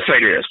 I will say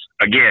this.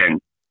 Again,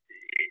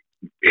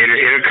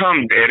 it'll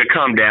come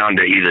down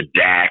to either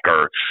Dak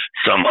or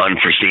some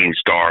unforeseen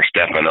star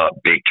stepping up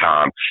big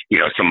time.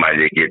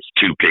 Somebody that gets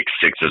 2 pick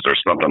sixes or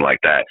something like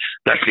that.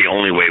 That's the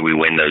only way we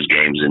win those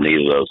games in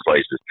either of those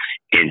places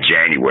in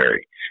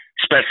January,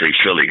 especially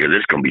Philly, because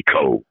it's going to be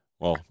cold.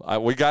 Well,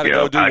 we got to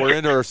go, dude. We're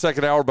into our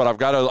second hour,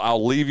 but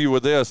I'll leave you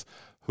with this.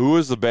 Who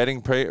is the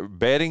betting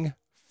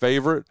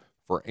favorite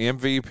for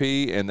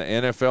MVP in the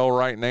NFL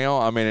right now?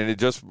 I mean, and it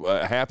just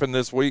happened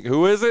this week.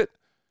 Who is it?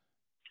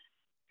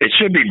 It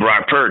should be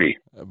Brock Purdy.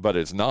 But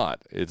it's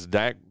not. It's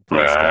Dak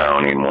Prescott. I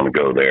don't even want to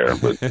go there.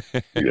 But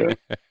yeah.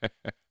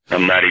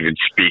 I'm not even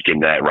speaking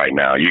that right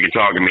now. You can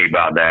talk to me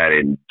about that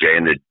in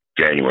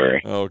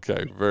January.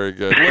 Okay, very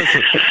good.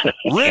 Listen,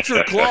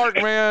 Richard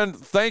Clark, man,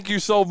 thank you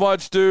so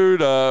much,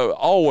 dude.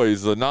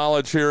 Always the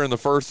knowledge here in the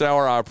first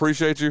hour. I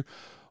appreciate you.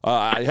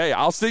 Hey,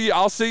 I'll see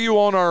you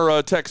on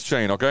our text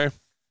chain, okay?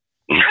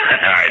 All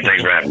right,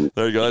 thanks for having me.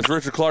 There you go. That's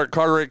Richard Clark,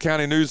 Carteret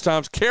County News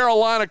Times,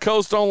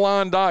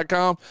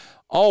 CarolinaCoastOnline.com.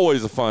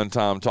 Always a fun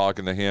time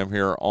talking to him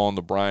here on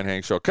the Brian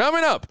Hanks Show.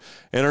 Coming up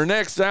in our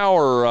next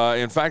hour,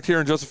 in fact,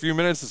 here in just a few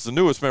minutes, it's the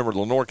newest member of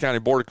the Lenore County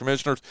Board of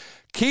Commissioners,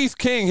 Keith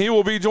King. He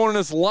will be joining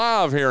us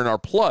live here in our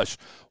plush,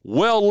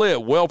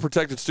 well-lit,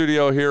 well-protected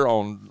studio here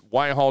on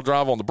Whitehall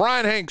Drive on the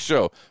Brian Hanks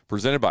Show,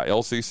 presented by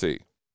LCC.